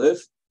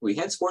 we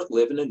henceforth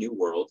live in a new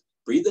world,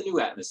 breathe a new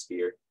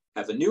atmosphere,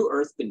 have a new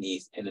earth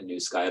beneath and a new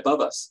sky above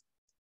us.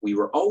 We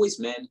were always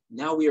men,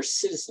 now we are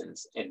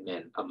citizens and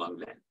men among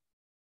men.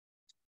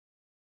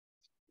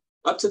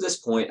 Up to this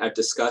point, I've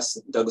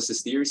discussed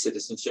Douglass's theory of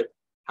citizenship,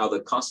 how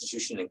the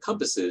Constitution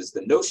encompasses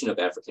the notion of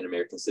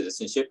African-American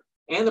citizenship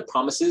and the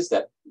promises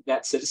that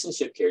that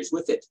citizenship carries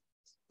with it.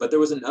 But there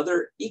was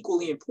another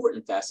equally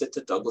important facet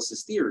to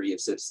Douglass's theory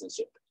of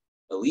citizenship,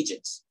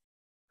 allegiance.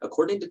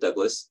 According to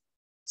Douglass,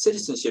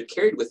 citizenship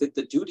carried with it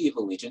the duty of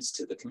allegiance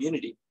to the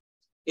community.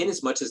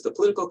 Inasmuch as the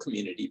political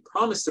community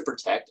promised to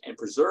protect and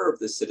preserve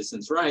the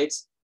citizen's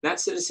rights,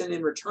 that citizen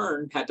in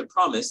return had to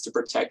promise to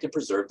protect and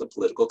preserve the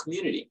political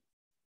community.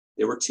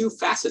 There were 2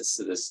 facets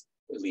to this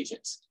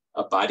allegiance: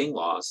 abiding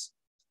laws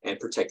and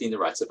protecting the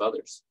rights of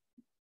others.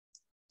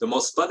 The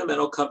most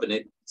fundamental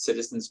covenant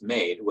citizens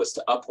made was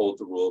to uphold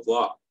the rule of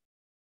law.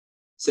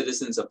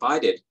 Citizens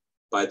abided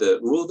by the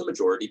rule of the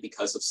majority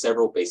because of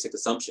several basic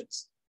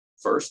assumptions.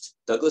 First,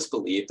 Douglass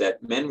believed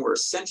that men were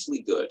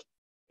essentially good,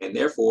 and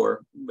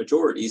therefore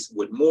majorities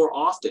would more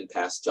often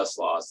pass just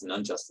laws than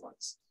unjust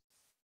ones.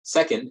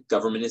 Second,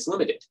 government is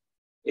limited.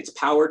 Its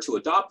power to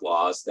adopt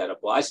laws that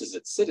obliges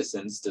its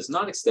citizens does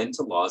not extend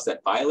to laws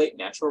that violate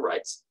natural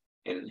rights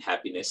and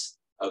happiness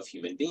of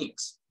human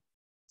beings.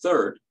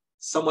 Third,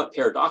 somewhat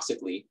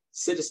paradoxically,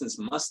 citizens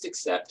must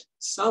accept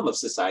some of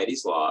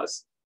society's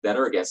laws that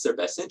are against their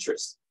best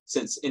interests,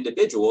 since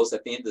individuals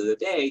at the end of the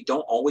day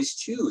don't always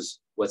choose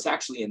what's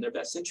actually in their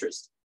best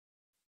interest.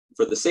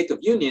 For the sake of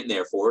union,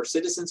 therefore,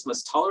 citizens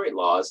must tolerate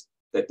laws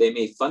that they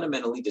may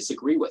fundamentally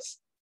disagree with,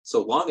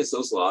 so long as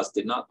those laws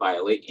did not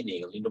violate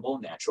inalienable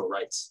natural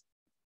rights.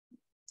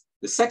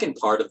 The second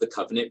part of the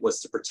covenant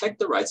was to protect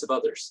the rights of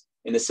others,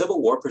 and the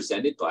Civil War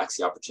presented blacks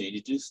the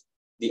opportunity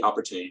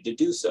to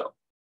do so.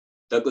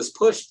 Douglass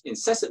pushed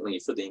incessantly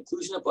for the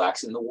inclusion of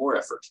blacks in the war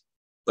effort,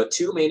 but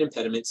 2 main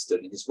impediments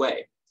stood in his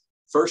way.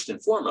 First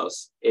and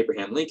foremost,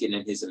 Abraham Lincoln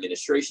and his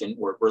administration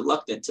were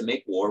reluctant to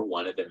make war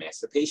one of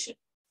emancipation.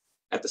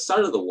 At the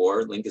start of the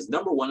war, Lincoln's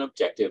 #1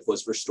 objective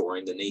was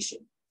restoring the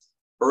nation.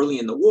 Early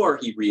in the war,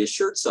 he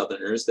reassured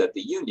Southerners that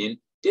the Union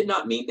did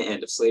not mean the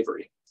end of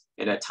slavery,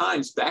 and at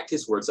times backed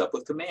his words up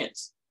with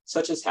commands,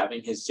 such as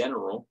having his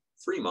general,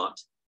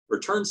 Fremont,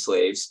 return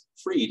slaves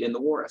freed in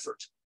the war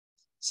effort.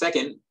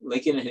 Second,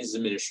 Lincoln and his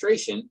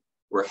administration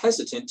were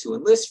hesitant to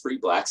enlist free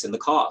blacks in the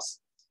cause.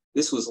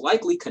 This was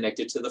likely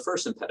connected to the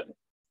first impediment.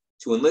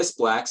 To enlist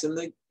blacks in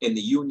the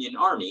Union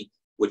Army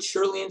would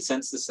surely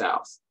incense the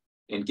South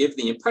and give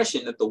the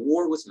impression that the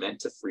war was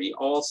meant to free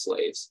all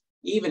slaves,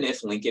 even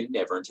if Lincoln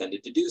never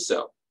intended to do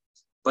so.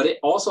 But it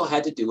also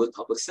had to do with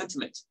public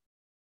sentiment.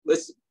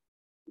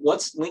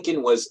 Once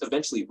Lincoln was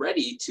eventually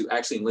ready to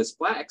actually enlist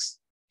blacks,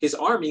 his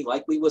army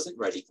likely wasn't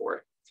ready for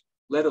it,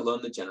 let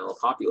alone the general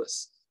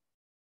populace.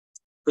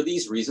 For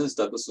these reasons,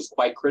 Douglass was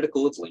quite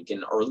critical of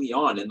Lincoln early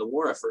on in the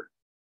war effort,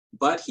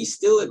 but he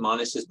still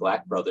admonished his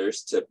black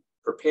brothers to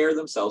prepare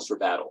themselves for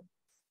battle.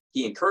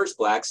 He encouraged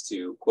blacks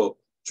to, quote,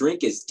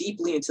 drink as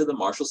deeply into the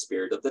martial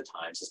spirit of the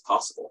times as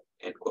possible,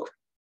 end quote,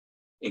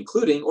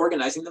 including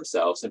organizing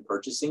themselves and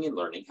purchasing and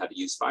learning how to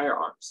use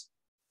firearms.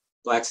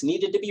 Blacks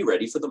needed to be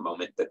ready for the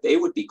moment that they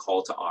would be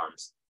called to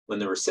arms when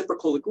the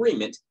reciprocal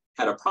agreement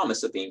had a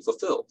promise of being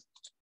fulfilled.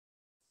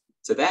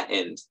 To that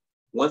end,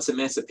 once the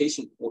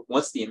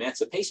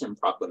Emancipation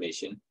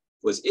Proclamation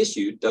was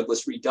issued,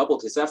 Douglass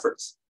redoubled his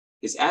efforts.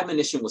 His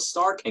admonition was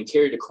stark and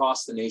carried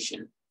across the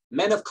nation: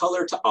 men of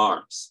color to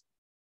arms.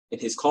 In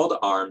his call to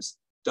arms,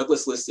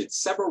 Douglass listed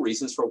several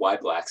reasons for why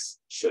blacks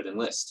should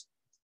enlist.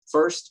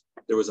 First,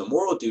 there was a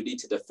moral duty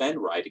to defend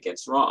right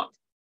against wrong.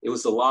 It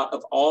was the lot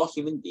of all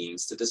human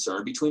beings to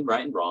discern between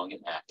right and wrong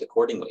and act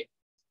accordingly.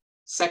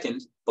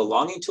 Second,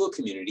 belonging to a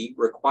community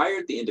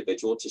required the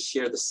individual to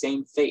share the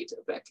same fate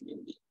of that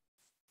community.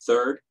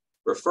 Third,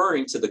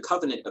 referring to the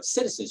covenant of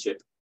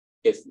citizenship,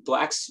 if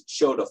blacks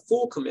showed a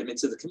full commitment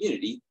to the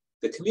community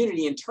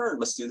in turn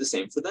must do the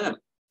same for them.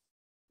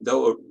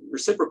 Though a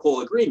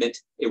reciprocal agreement,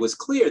 it was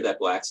clear that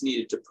blacks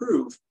needed to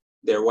prove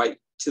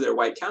to their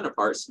white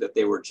counterparts that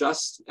they were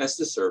just as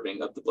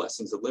deserving of the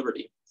blessings of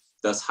liberty,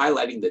 thus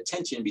highlighting the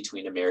tension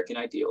between American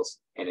ideals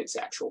and its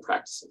actual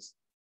practices.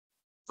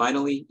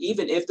 Finally,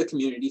 even if the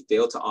community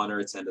failed to honor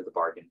its end of the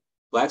bargain,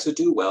 blacks would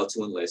do well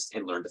to enlist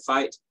and learn to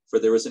fight, for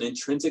there was an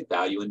intrinsic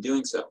value in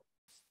doing so.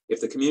 If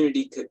the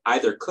community could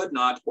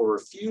not or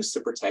refused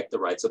to protect the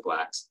rights of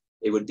blacks,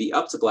 it would be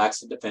up to blacks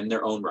to defend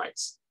their own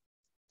rights.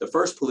 The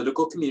first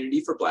political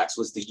community for blacks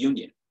was the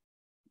Union.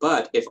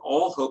 But if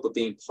all hope of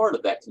being part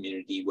of that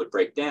community would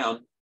break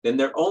down, then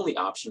their only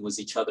option was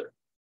each other.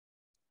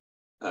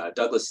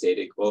 Douglass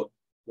stated, quote,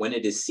 when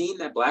it is seen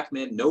that black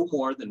men no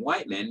more than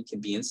white men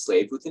can be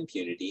enslaved with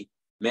impunity,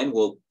 men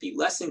will be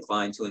less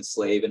inclined to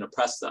enslave and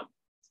oppress them.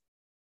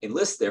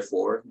 Enlist,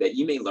 therefore, that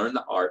you may learn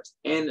the art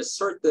and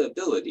assert the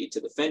ability to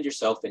defend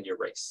yourself and your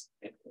race.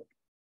 End quote.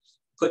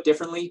 Put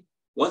differently,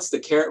 once the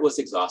carrot was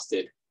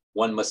exhausted,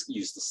 one must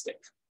use the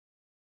stick.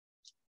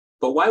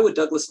 But why would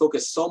Douglass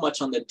focus so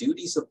much on the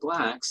duties of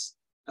blacks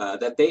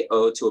that they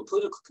owed to a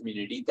political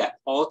community that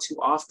all too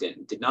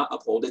often did not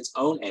uphold its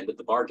own end of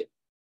the bargain?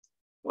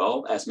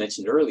 Well, as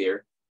mentioned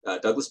earlier,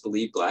 Douglass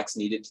believed blacks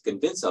needed to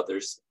convince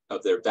others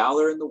of their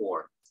valor in the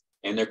war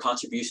and their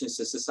contributions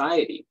to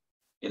society,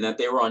 and that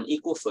they were on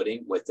equal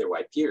footing with their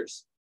white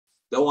peers.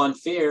 Though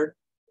unfair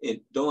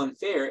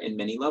in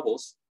many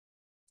levels,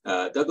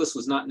 Douglass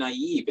was not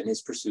naive in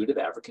his pursuit of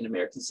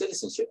African-American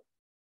citizenship.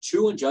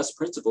 True and just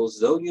principles,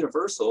 though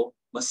universal,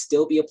 must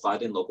still be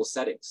applied in local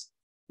settings.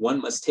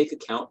 One must take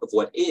account of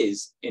what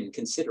is in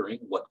considering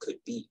what could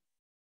be.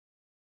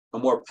 A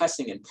more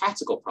pressing and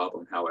practical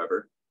problem,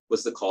 however,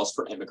 was the calls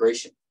for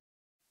emigration.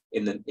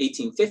 In the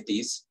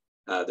 1850s,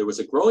 there was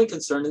a growing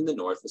concern in the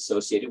North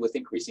associated with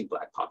increasing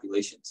black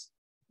populations.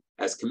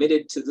 As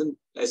committed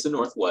as the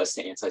North was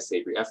to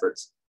anti-slavery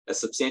efforts, a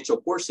substantial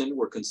portion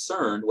were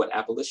concerned what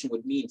abolition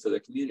would mean for their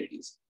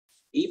communities.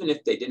 Even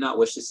if they did not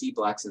wish to see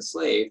blacks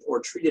enslaved or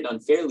treated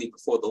unfairly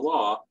before the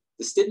law,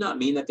 this did not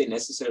mean that they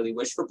necessarily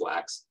wished for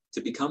blacks to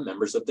become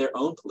members of their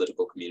own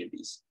political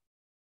communities.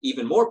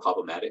 Even more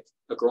problematic,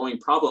 a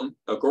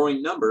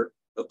growing number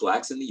of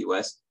blacks in the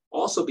US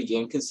also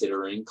began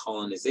considering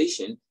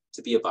colonization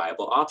to be a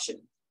viable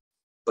option.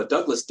 But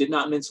Douglass did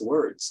not mince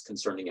words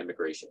concerning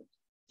immigration.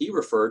 He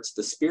referred to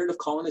the spirit of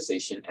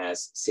colonization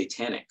as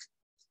satanic.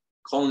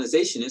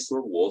 Colonizationists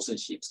were wolves in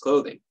sheep's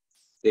clothing.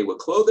 They would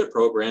clothe their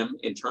program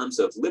in terms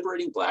of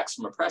liberating blacks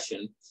from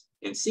oppression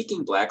and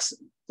seeking blacks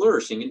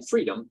flourishing in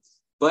freedom,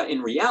 but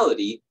in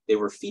reality, they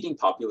were feeding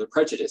popular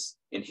prejudice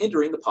and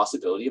hindering the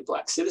possibility of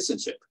black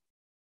citizenship.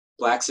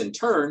 Blacks, in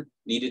turn,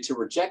 needed to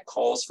reject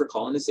calls for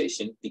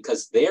colonization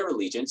because their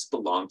allegiance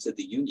belonged to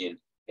the Union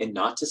and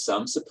not to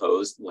some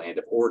supposed land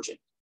of origin.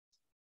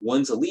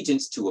 One's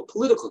allegiance to a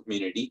political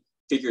community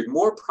figured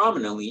more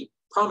prominently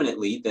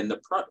than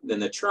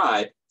the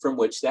tribe from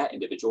which that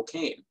individual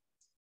came.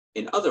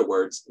 In other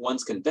words,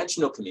 one's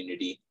conventional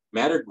community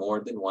mattered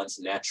more than one's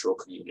natural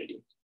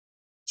community.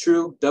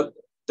 True,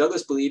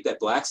 Douglass believed that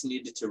blacks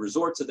needed to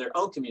resort to their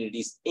own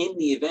communities in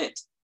the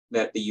event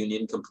that the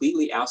Union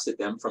completely ousted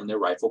them from their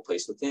rightful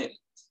place within.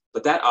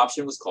 but that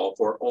option was called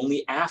for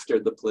only after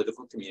the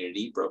political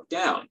community broke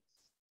down.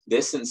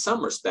 This, in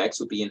some respects,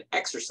 would be an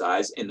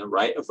exercise in the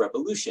right of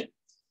revolution,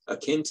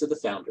 akin to the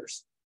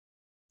founders.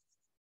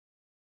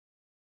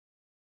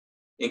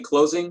 In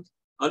closing,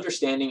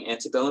 understanding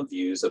antebellum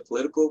views of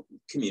political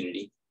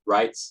community,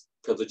 rights,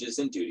 privileges,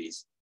 and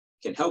duties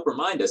can help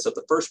remind us of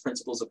the first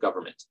principles of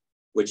government,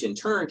 which in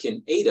turn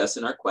can aid us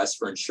in our quest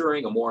for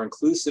ensuring a more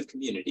inclusive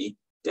community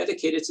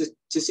dedicated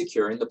to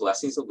securing the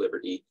blessings of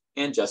liberty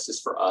and justice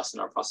for us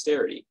and our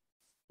posterity.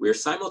 We are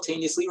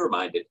simultaneously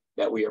reminded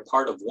that we are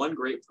part of one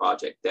great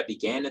project that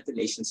began at the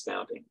nation's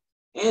founding,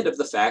 and of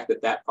the fact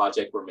that that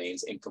project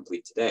remains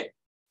incomplete today.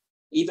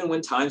 Even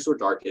when times were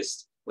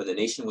darkest, when the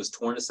nation was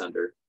torn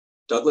asunder,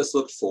 Douglass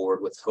looked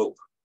forward with hope.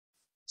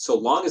 So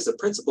long as the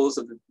principles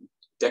of the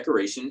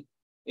Declaration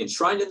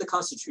enshrined in the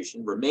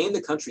Constitution remain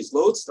the country's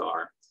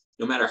lodestar,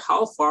 no matter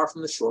how far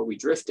from the shore we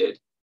drifted,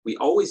 we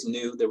always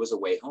knew there was a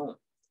way home.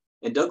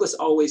 And Douglass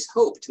always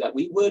hoped that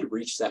we would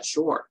reach that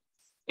shore.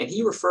 And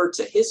he referred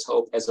to his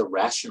hope as a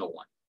rational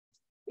one.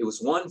 It was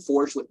one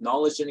forged with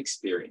knowledge and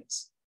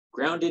experience,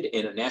 grounded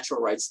in a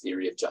natural rights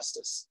theory of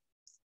justice.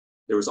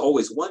 There was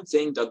always one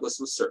thing Douglass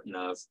was certain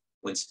of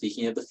when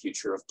speaking of the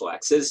future of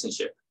Black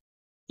citizenship.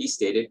 He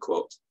stated,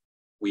 quote,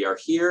 "We are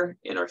here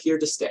and are here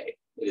to stay.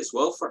 It is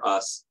well for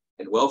us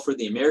and well for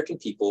the American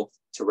people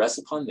to rest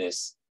upon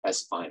this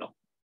as final."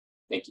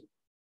 Thank you.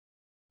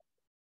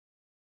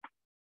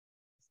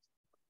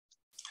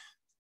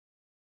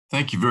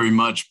 Thank you very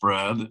much,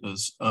 Brad.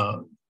 It's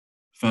a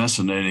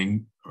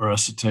fascinating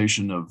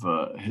recitation of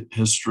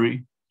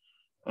history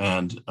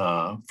and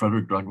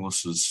Frederick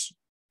Douglass's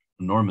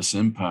enormous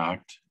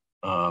impact.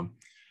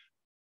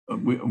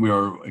 We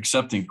are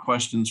accepting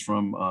questions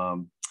from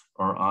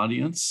our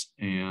audience,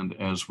 and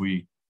as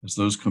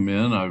those come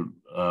in,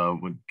 I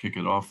would kick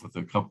it off with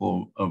a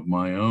couple of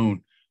my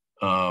own.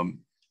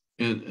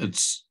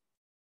 It's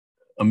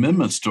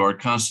amendments to our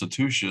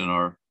Constitution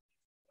are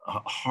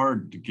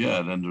hard to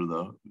get under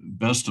the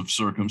best of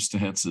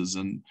circumstances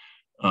and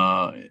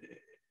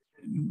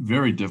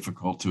very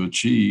difficult to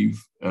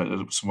achieve.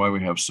 That's why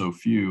we have so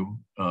few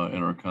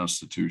in our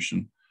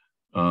Constitution.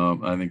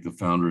 I think the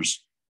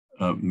founders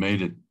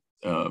made it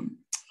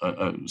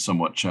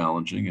somewhat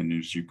challenging. And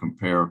as you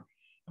compare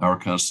our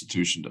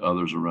Constitution to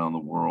others around the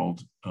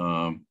world,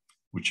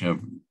 which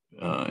have,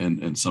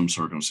 in some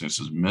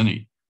circumstances,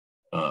 many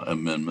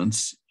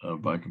amendments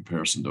by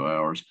comparison to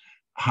ours,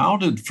 how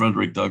did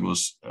Frederick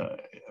Douglass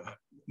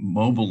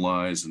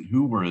mobilize, and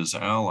who were his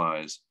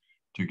allies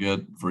to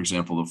get, for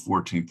example, the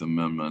 14th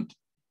Amendment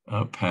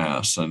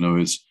passed? I know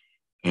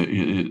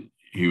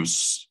he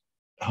was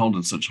held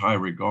in such high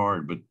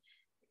regard, but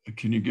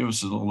can you give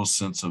us a little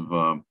sense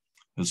of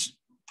his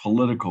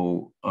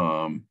political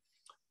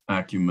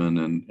acumen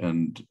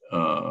and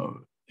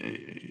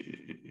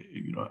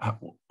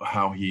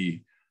how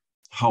he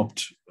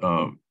helped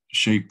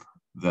shape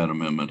that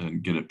amendment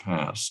and get it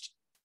passed?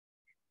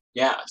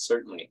 Yeah,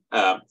 certainly.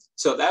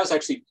 So that was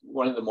actually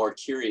one of the more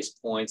curious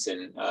points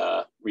in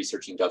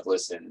researching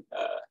Douglass and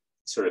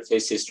sort of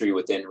his history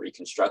within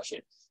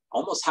Reconstruction,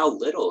 almost how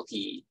little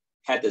he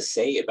had to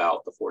say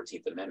about the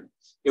 14th Amendment.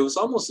 It was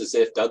almost as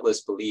if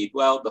Douglass believed,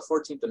 well, the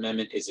 14th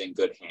Amendment is in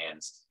good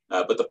hands.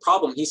 But the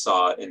problem he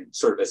saw, and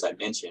sort of as I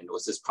mentioned,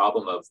 was this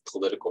problem of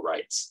political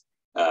rights.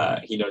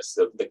 He noticed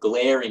the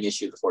glaring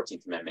issue of the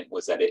 14th Amendment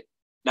was that it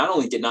not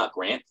only did not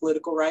grant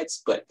political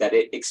rights, but that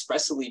it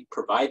expressly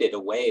provided a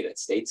way that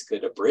states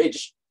could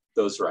abridge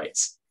those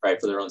rights,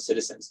 right, for their own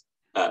citizens.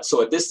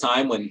 So at this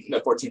time, when the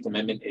 14th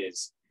Amendment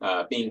is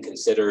being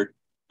considered,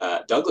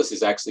 Douglass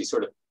is actually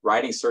sort of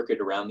riding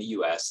circuit around the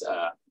US,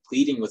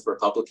 pleading with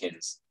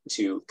Republicans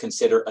to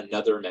consider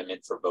another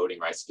amendment for voting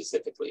rights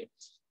specifically.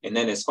 And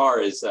then as far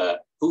as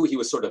who he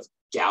was sort of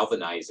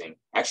galvanizing,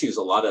 actually it was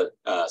a lot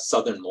of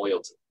Southern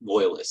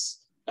loyalists.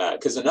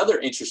 Because another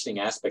interesting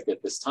aspect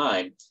at this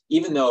time,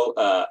 even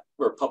though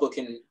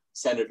Republican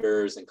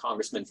senators and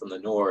congressmen from the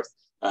North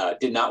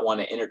did not want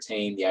to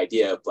entertain the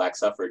idea of Black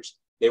suffrage,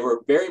 they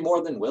were very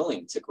more than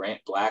willing to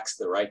grant Blacks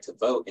the right to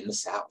vote in the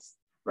South,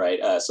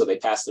 right? So they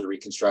passed the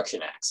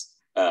Reconstruction Acts,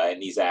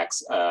 and these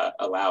acts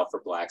allow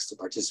for Blacks to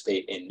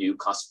participate in new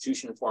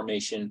constitution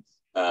formation,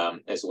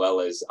 as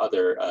well as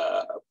other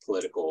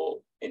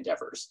political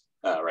endeavors,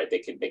 right? They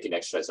can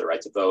exercise their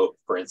right to vote,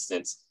 for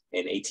instance,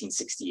 in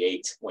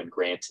 1868, when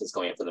Grant is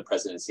going up for the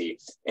presidency,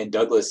 and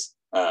Douglass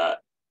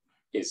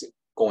is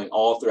going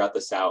all throughout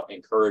the South,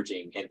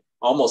 encouraging and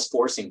almost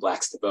forcing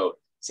Blacks to vote,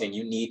 saying,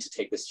 you need to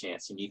take this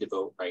chance, you need to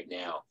vote right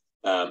now.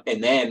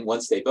 And then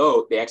once they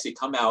vote, they actually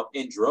come out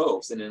in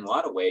droves. And in a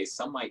lot of ways,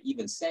 some might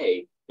even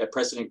say that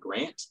President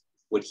Grant,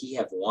 would he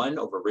have won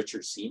over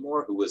Richard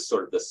Seymour, who was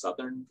sort of the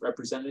Southern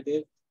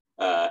representative,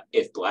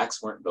 if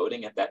Blacks weren't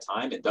voting at that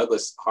time? And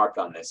Douglass harped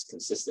on this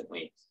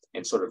consistently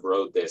and sort of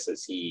rode this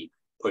as he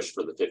pushed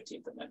for the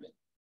 15th Amendment.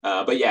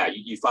 But yeah,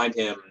 you find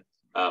him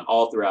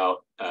all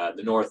throughout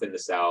the North and the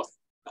South,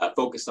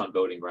 focused on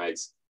voting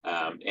rights.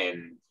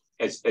 And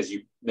as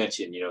you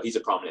mentioned, he's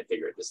a prominent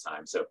figure at this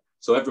time.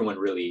 So everyone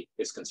really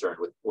is concerned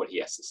with what he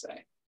has to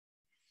say.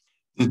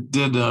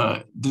 Did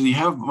he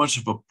have much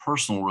of a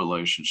personal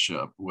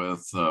relationship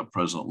with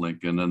President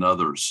Lincoln and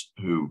others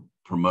who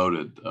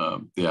promoted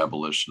the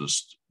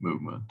abolitionist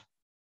movement?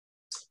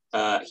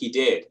 He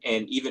did,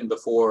 and even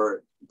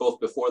before, both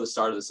before the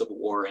start of the Civil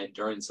War and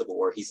during the Civil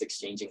War, he's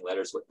exchanging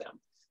letters with them.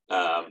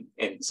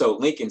 And so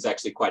Lincoln's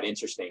actually quite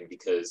interesting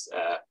because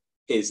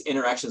his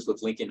interactions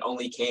with Lincoln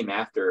only came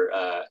after,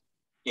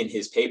 in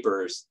his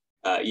papers,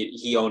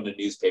 he owned a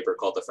newspaper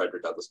called the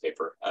Frederick Douglass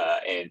paper,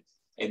 and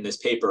in this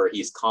paper,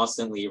 he's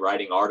constantly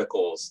writing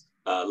articles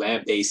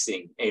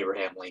lambasting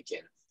Abraham Lincoln,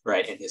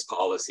 right, and his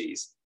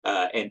policies.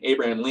 And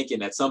Abraham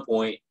Lincoln, at some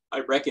point,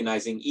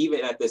 recognizing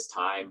even at this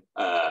time,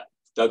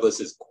 Douglass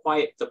is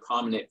quite the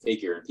prominent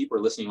figure, and people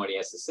are listening to what he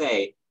has to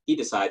say. He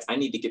decides, I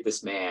need to get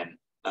this man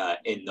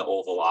in the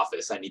Oval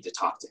Office. I need to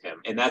talk to him,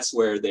 and that's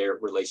where their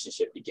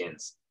relationship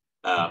begins.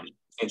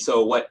 And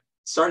so, what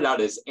started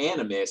out as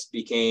animus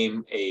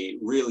became a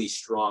really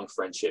strong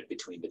friendship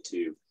between the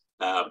two.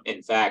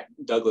 In fact,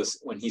 Douglass,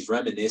 when he's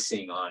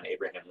reminiscing on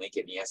Abraham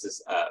Lincoln, he has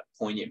this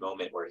poignant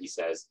moment where he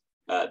says,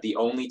 the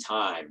only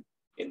time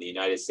in the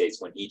United States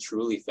when he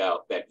truly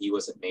felt that he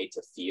wasn't made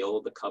to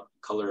feel the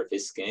color of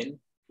his skin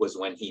was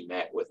when he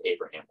met with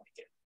Abraham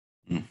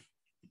Lincoln.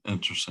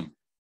 Interesting.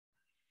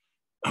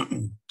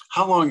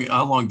 How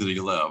long did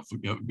he live?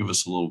 Give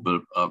us a little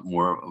bit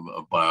more of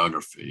a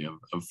biography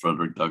of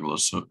Frederick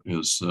Douglass,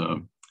 his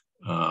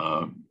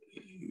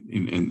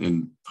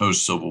in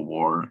post-Civil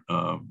War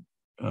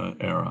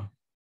era.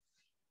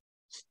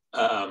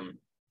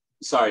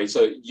 Sorry,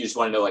 so you just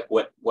want to know like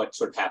what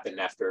sort of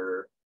happened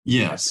after?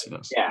 Yes.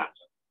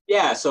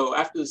 Yeah. So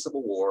after the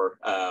Civil War,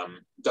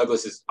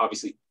 Douglass is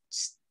obviously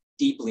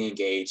deeply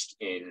engaged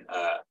in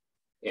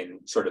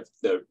sort of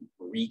the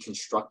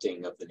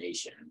reconstructing of the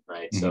nation,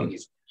 right? Mm-hmm. So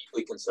he's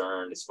deeply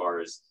concerned as far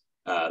as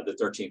the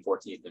 13th,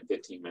 14th, and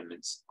 15th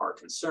Amendments are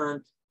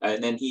concerned.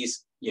 And then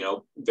he's,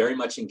 very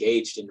much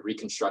engaged in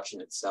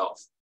Reconstruction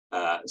itself.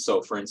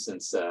 So for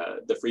instance,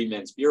 the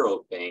Freedmen's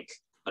Bureau Bank,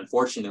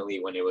 unfortunately,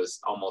 when it was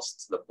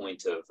almost to the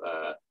point of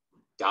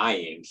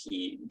dying,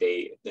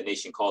 the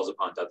nation calls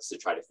upon Douglass to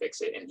try to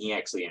fix it. And he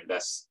actually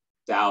invests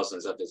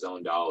thousands of his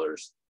own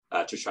dollars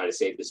to try to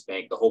save this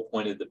bank. The whole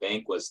point of the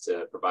bank was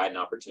to provide an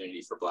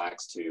opportunity for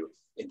Blacks to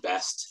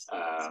invest,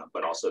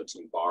 but also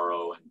to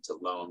borrow and to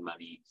loan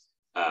money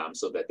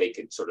so that they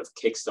could sort of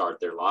kickstart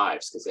their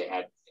lives because they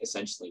had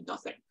essentially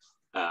nothing.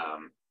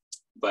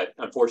 But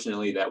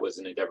unfortunately, that was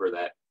an endeavor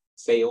that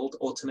failed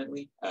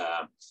ultimately.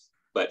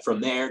 But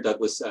from there,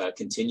 Douglass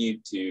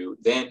continued to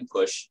then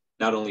push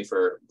not only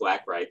for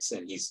Black rights,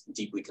 and he's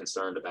deeply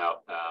concerned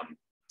about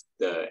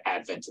the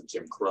advent of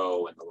Jim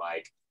Crow and the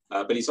like,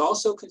 but he's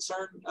also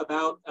concerned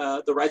about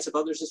the rights of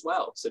others as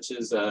well, such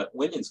as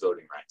women's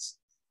voting rights.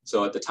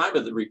 So at the time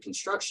of the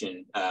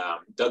Reconstruction,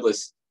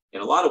 Douglass,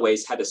 in a lot of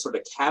ways, had to sort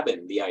of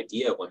cabin the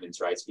idea of women's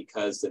rights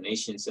because the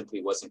nation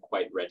simply wasn't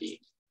quite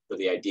ready for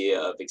the idea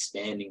of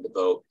expanding the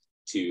vote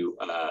to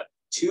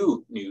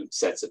two new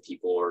sets of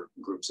people or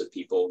groups of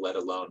people, let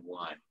alone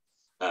one.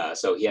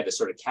 So he had to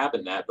sort of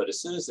cabin that. But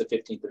as soon as the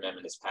 15th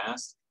Amendment is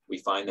passed, we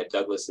find that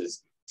Douglass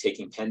is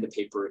taking pen to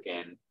paper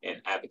again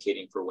and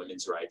advocating for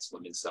women's rights,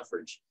 women's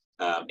suffrage.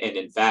 And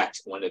in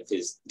fact, one of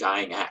his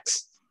dying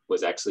acts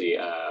was actually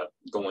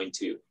going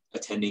to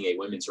attending a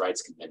women's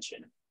rights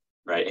convention,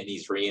 right? And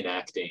he's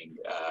reenacting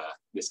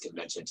this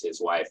convention to his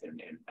wife.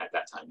 And at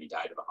that time, he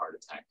died of a heart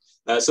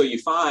attack. So you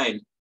find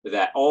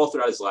that all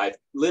throughout his life,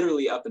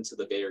 literally up until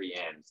the very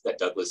end, that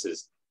Douglass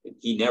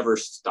he never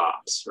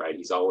stops, right?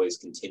 He's always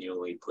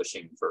continually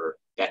pushing for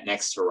that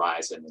next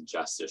horizon and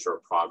justice or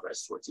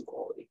progress towards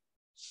equality.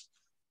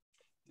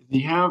 Did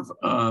he have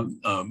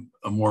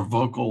a more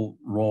vocal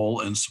role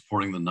in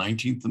supporting the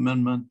 19th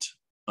Amendment?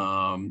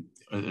 And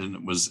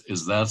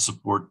is that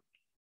support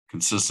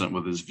consistent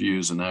with his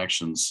views and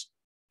actions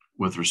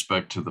with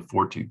respect to the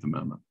 14th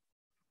Amendment?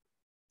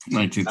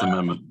 19th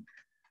Amendment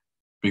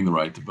being the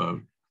right to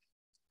vote.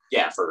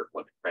 Yeah, for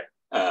women,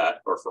 right?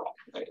 Or for all,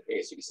 I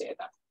guess you could say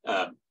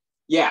that.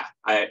 Yeah,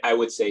 I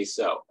would say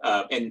so.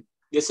 And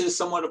this is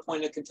somewhat a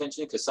point of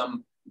contention because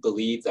some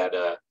believe that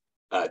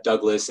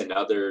Douglass and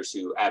others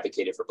who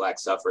advocated for Black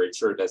suffrage,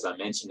 sort of as I'm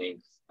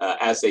mentioning,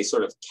 as they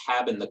sort of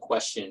cabin the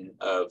question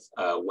of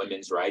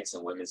women's rights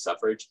and women's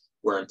suffrage,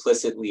 were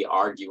implicitly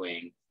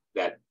arguing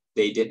that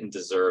they didn't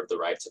deserve the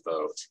right to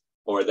vote,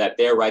 or that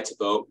their right to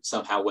vote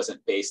somehow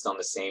wasn't based on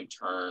the same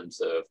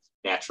terms of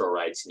natural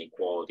rights and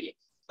equality.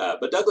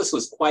 But Douglass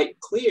was quite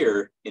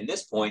clear in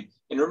this point.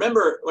 And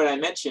remember when I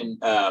mentioned,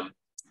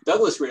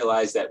 Douglass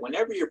realized that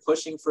whenever you're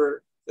pushing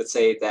for, let's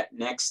say, that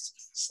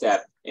next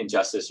step in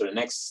justice or the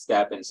next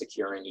step in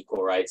securing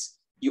equal rights,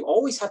 you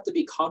always have to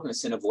be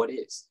cognizant of what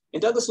is.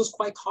 And Douglass was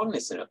quite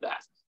cognizant of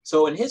that.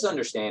 So in his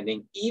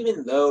understanding,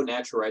 even though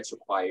natural rights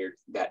required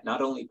that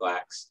not only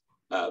Blacks,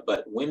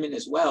 but women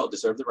as well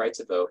deserve the right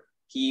to vote,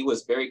 he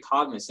was very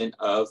cognizant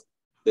of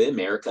the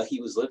America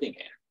he was living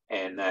in,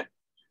 and that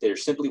there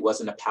simply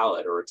wasn't a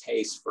palate or a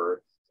taste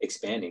for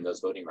expanding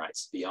those voting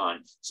rights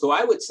beyond. So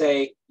I would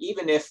say,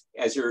 even if,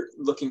 as you're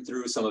looking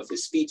through some of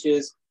his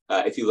speeches,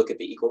 If you look at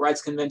the Equal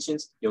Rights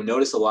Conventions, you'll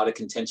notice a lot of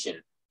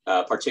contention,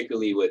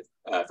 particularly with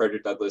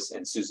Frederick Douglass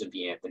and Susan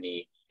B.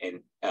 Anthony and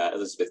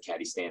Elizabeth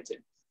Cady Stanton.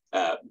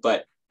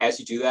 But as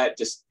you do that,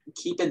 just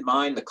keep in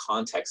mind the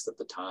context of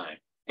the time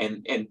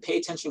and pay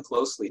attention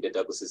closely to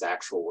Douglass's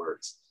actual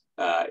words.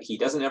 He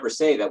doesn't ever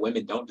say that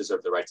women don't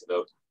deserve the right to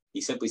vote.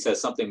 He simply says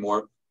something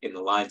more in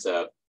the lines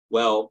of,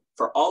 well,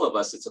 for all of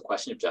us, it's a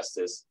question of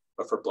justice,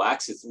 but for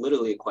Blacks, it's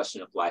literally a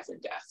question of life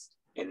and death.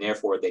 And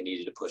therefore, they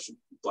needed to push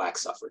Black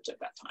suffrage at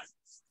that time.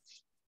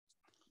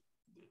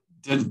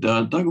 Did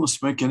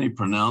Douglass make any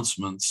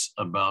pronouncements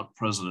about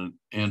President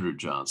Andrew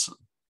Johnson?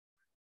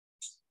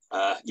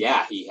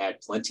 Yeah, he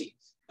had plenty.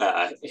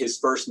 His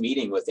first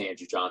meeting with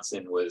Andrew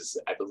Johnson was,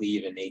 I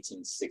believe, in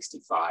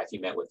 1865. He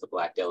met with the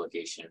Black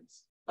delegation.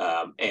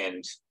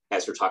 And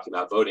as we're talking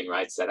about voting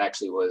rights, that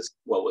actually was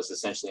what was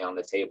essentially on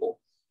the table.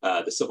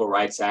 The Civil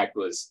Rights Act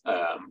was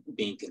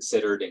being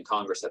considered in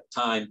Congress at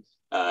the time.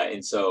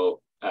 And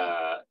so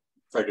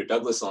Frederick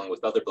Douglass, along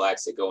with other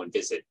Blacks, they go and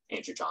visit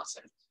Andrew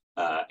Johnson.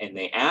 And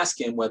they ask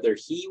him whether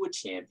he would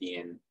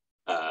champion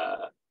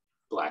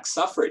Black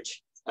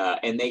suffrage.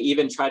 And they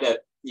even try to,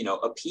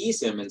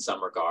 appease him in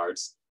some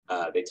regards.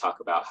 They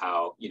talk about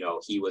how,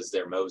 he was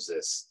their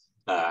Moses,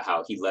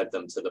 how he led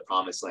them to the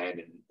promised land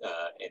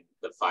and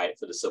the fight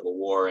for the Civil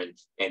War.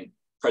 And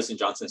President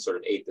Johnson sort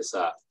of ate this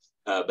up.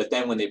 But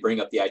then when they bring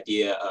up the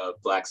idea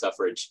of Black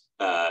suffrage,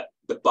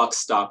 the buck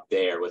stopped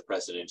there with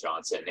President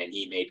Johnson, and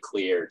he made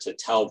clear to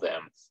tell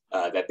them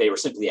that they were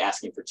simply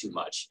asking for too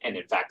much, and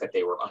in fact that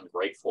they were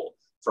ungrateful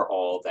for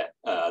all that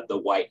the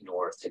white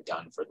North had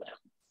done for them.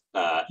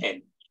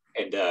 And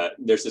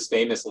there's this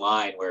famous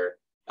line where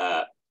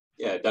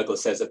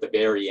Douglass says at the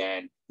very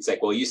end, he's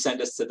like, well, you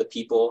send us to the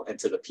people, and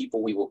to the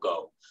people we will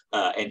go.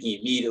 And he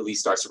immediately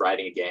starts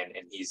writing again,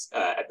 and he's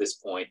at this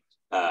point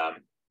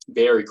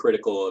very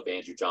critical of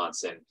Andrew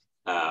Johnson.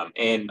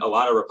 And a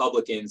lot of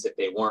Republicans, if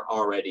they weren't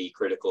already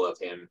critical of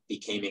him,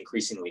 became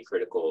increasingly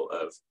critical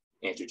of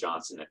Andrew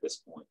Johnson at this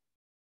point.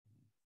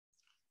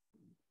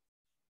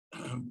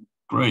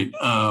 Great.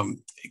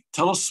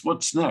 Tell us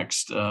what's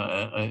next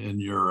in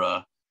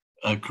your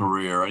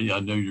career. I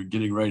know you're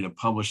getting ready to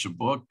publish a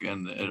book,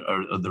 and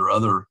are there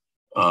other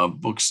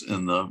books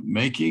in the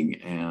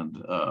making?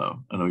 And I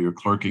know you're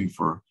clerking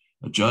for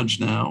a judge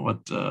now.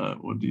 What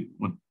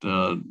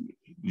do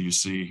you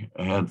see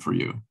ahead for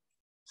you?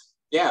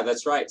 Yeah,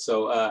 that's right.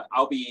 So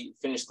I'll be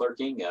finished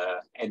clerking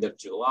end of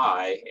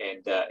July,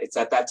 and it's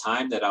at that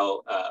time that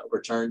I'll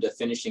return to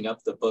finishing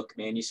up the book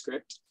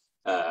manuscript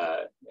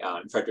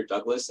on Frederick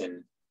Douglass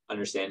and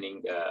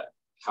understanding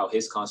how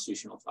his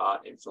constitutional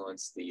thought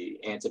influenced the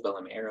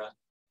antebellum era.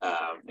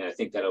 And I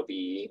think that'll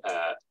be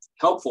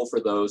helpful for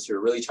those who are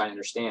really trying to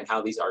understand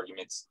how these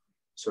arguments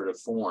sort of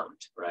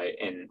formed, right?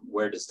 And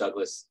where does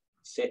Douglass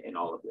fit in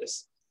all of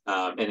this?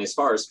 And as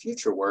far as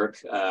future work,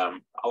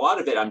 a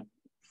lot of it I'm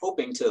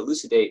hoping to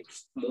elucidate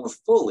more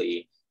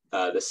fully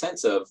the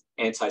sense of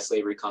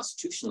anti-slavery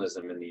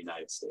constitutionalism in the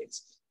United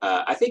States.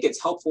 I think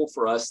it's helpful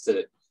for us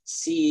to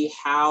see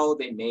how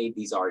they made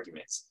these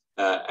arguments.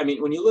 I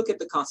mean, when you look at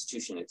the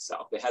Constitution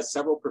itself, it has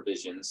several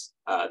provisions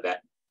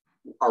that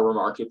are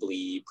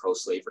remarkably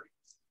pro-slavery.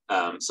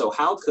 So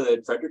how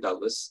could Frederick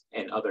Douglass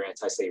and other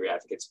anti-slavery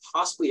advocates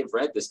possibly have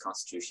read this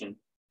Constitution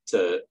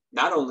to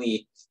not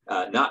only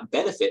not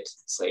benefit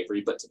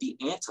slavery, but to be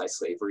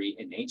anti-slavery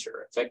in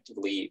nature,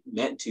 effectively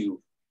meant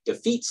to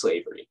defeat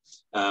slavery?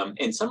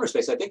 In some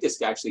respects, I think this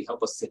could actually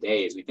help us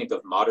today as we think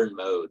of modern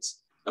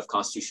modes of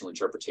constitutional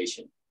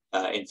interpretation.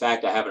 In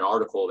fact, I have an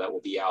article that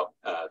will be out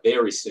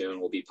very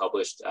soon, will be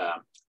published,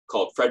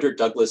 called Frederick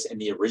Douglass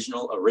and the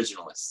Original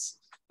Originalists.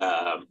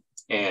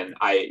 And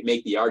I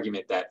make the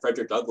argument that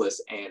Frederick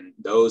Douglass and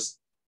those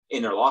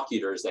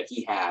interlocutors that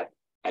he had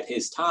at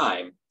his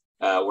time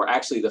were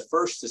actually the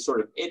first to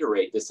sort of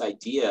iterate this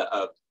idea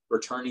of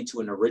returning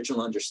to an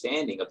original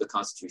understanding of the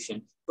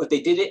Constitution, but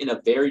they did it in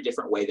a very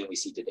different way than we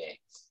see today.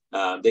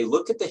 They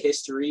look at the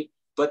history,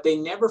 but they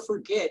never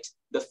forget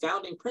the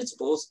founding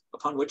principles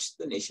upon which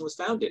the nation was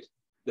founded.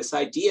 This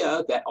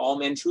idea that all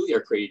men truly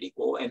are created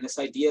equal, and this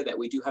idea that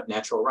we do have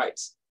natural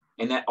rights,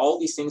 and that all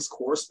these things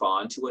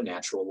correspond to a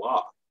natural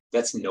law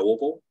that's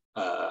knowable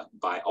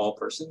by all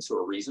persons who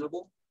are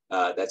reasonable,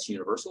 that's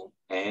universal,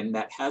 and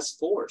that has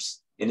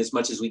force, in as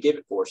much as we give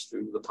it force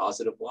through the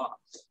positive law.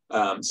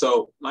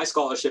 So my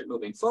scholarship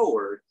moving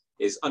forward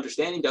is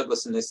understanding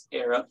Douglass in this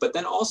era, but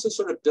then also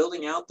sort of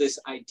building out this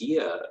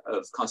idea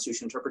of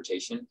constitutional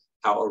interpretation,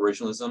 how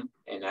originalism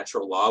and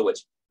natural law,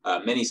 which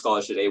many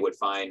scholars today would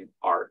find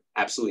are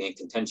absolutely in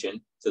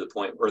contention, to the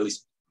point where at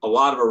least a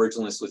lot of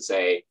originalists would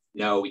say,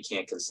 no, we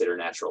can't consider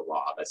natural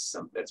law.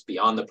 That's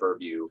beyond the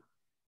purview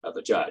of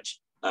a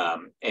judge.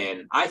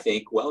 And I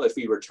think, well, if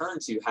we return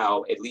to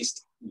how at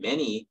least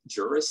many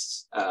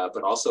jurists,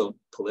 but also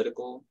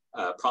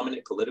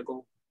prominent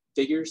political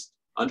figures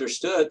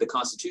understood the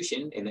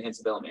Constitution in the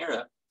antebellum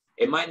era,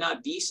 it might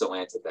not be so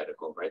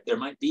antithetical, right? There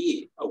might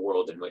be a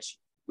world in which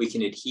we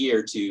can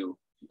adhere to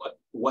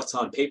what's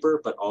on paper,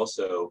 but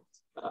also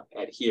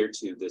adhere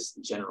to this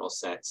general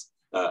sense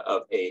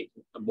of a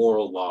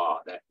moral law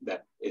that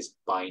is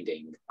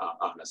binding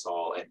on us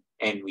all,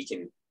 and we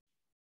can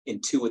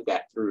intuit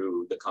that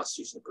through the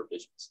constitutional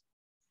provisions.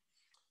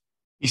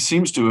 He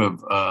seems to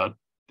have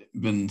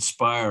been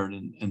inspired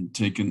and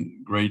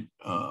taken great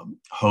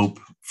hope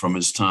from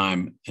his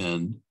time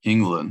in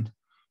England,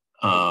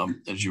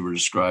 as you were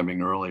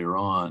describing earlier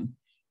on.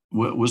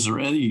 Was there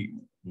any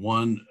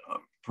one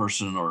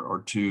person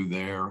or two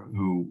there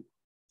who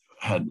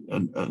had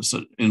an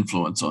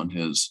influence on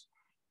his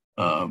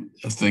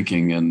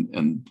thinking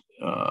and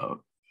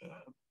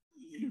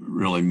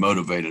really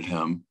motivated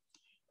him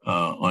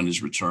on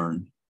his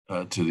return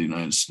to the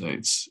United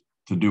States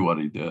to do what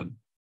he did?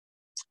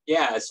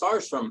 Yeah, as far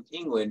as from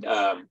England,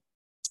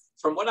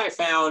 from what I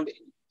found,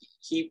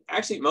 he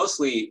actually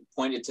mostly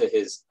pointed to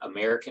his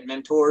American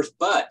mentors,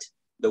 but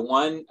the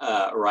one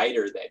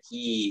writer that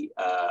he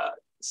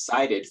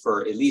cited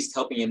for at least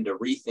helping him to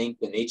rethink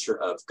the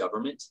nature of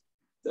government,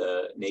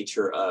 the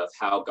nature of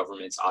how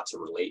governments ought to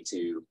relate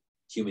to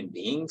human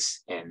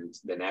beings and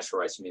the natural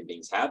rights human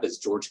beings have, is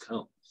George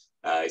Combe.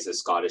 He's a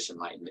Scottish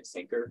Enlightenment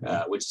thinker,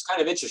 which is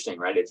kind of interesting,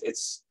 right?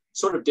 It's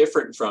sort of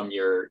different from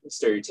your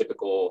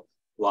stereotypical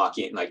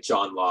Lockean, like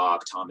John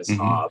Locke, Thomas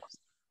Hobbes,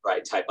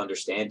 right, type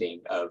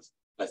understanding of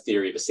a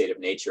theory of a state of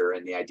nature,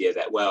 and the idea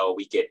that, well,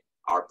 we get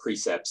our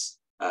precepts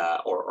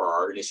or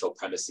our initial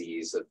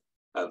premises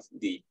of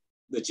the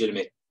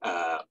legitimate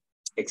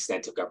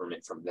extent of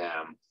government from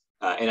them.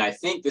 And I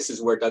think this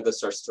is where Douglass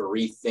starts to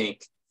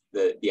rethink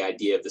the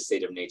idea of the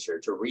state of nature,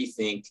 to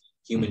rethink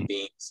human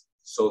beings'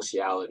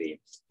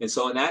 sociality. And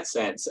so in that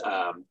sense,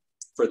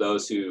 for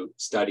those who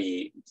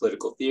study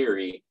political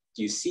theory,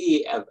 you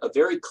see a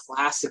very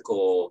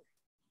classical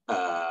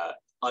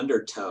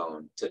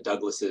undertone to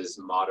Douglass's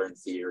modern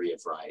theory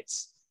of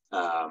rights.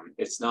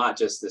 It's not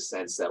just the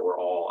sense that we're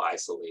all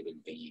isolated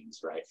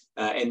beings, right?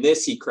 And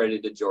this he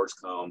credited George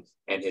Combe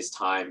and his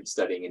time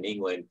studying in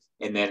England.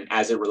 And then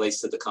as it relates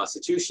to the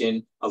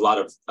Constitution, a lot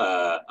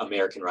of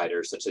American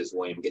writers such as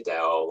William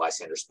Goodell,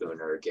 Lysander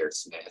Spooner, Garrett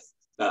Smith,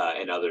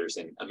 and others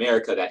in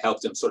America that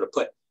helped him sort of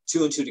put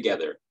two and two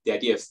together. The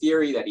idea of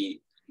theory that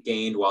he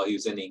gained while he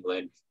was in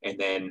England, and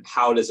then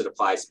how does it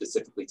apply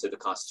specifically to the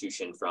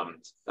Constitution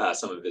from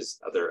some of his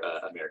other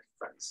American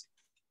friends.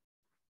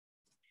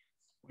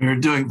 You're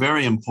doing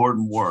very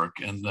important work,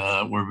 and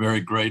we're very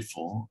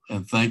grateful.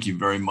 And thank you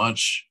very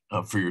much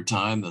for your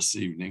time this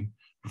evening,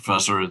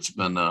 Professor. It's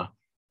been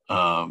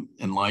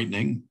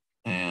enlightening,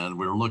 and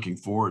we're looking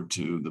forward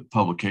to the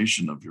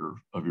publication of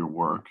your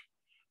work.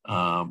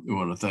 We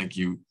want to thank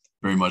you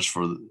very much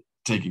for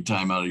taking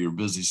time out of your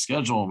busy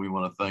schedule, and we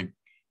want to thank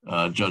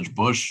Judge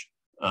Bush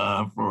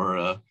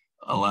for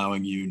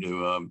allowing you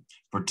to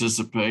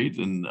participate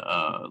and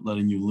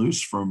letting you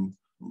loose from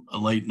a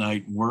late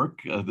night work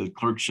that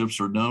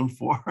clerkships are known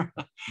for.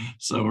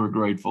 So we're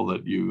grateful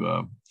that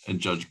you and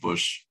Judge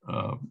Bush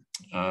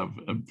have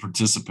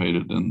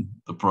participated in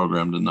the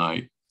program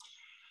tonight.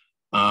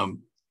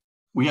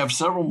 We have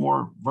several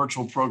more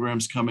virtual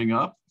programs coming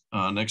up.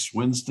 Next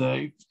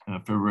Wednesday,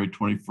 February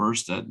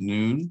 21st at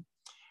noon,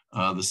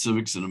 the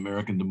Civics and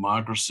American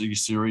Democracy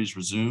series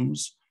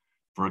resumes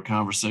for a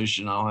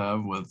conversation I'll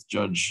have with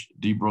Judge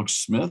D. Brooks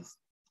Smith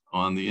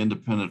on the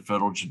independent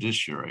federal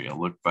judiciary, a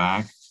look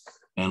back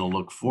and a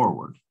look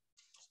forward.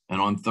 And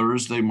on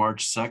Thursday,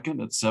 March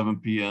 2nd at 7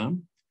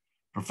 p.m.,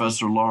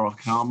 Professor Laura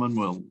Kalman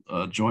will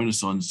join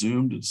us on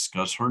Zoom to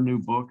discuss her new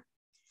book,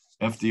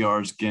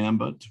 FDR's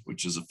Gambit,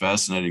 which is a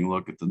fascinating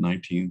look at the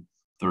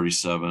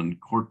 1937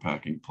 court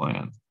packing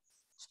plan.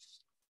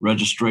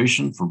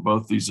 Registration for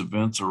both these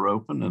events are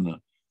open and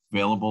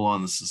available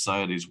on the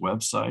Society's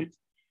website.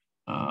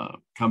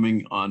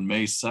 Coming on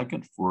May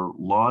 2nd for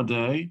Law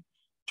Day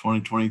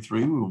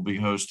 2023, we will be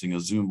hosting a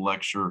Zoom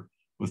lecture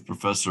with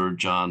Professor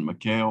John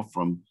McHale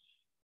from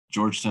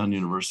Georgetown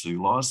University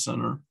Law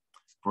Center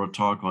for a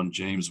talk on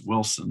James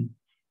Wilson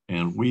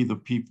and We the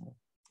People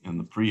and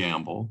the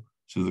preamble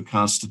to the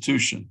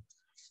Constitution,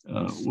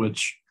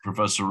 which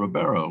Professor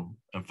Rebeiro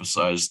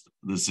emphasized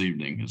this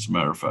evening, as a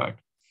matter of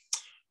fact.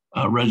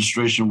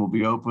 Registration will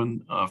be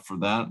open for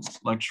that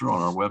lecture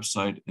on our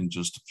website in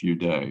just a few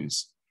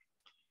days.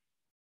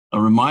 A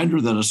reminder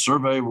that a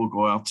survey will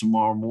go out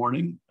tomorrow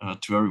morning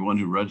to everyone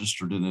who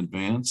registered in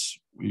advance.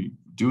 We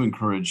do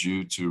encourage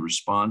you to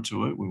respond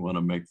to it. We want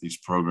to make these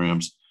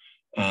programs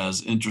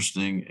as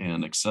interesting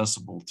and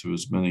accessible to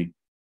as many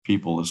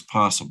people as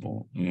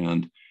possible.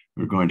 And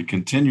we're going to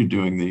continue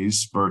doing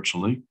these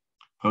virtually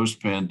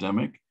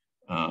post-pandemic.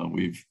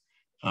 We've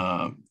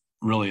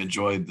really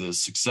enjoyed the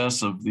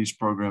success of these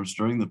programs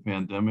during the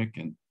pandemic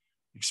and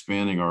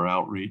expanding our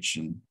outreach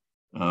and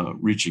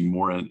reaching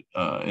more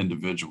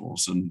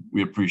individuals. And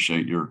we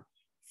appreciate your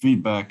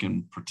feedback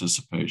and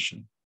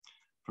participation.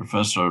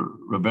 Professor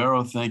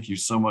Rebeiro, thank you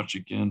so much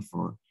again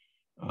for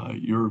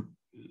your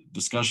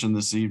discussion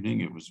this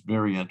evening. It was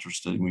very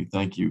interesting. We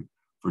thank you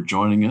for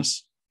joining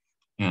us.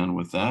 And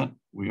with that,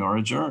 we are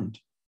adjourned.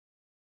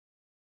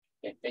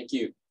 Okay, thank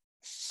you.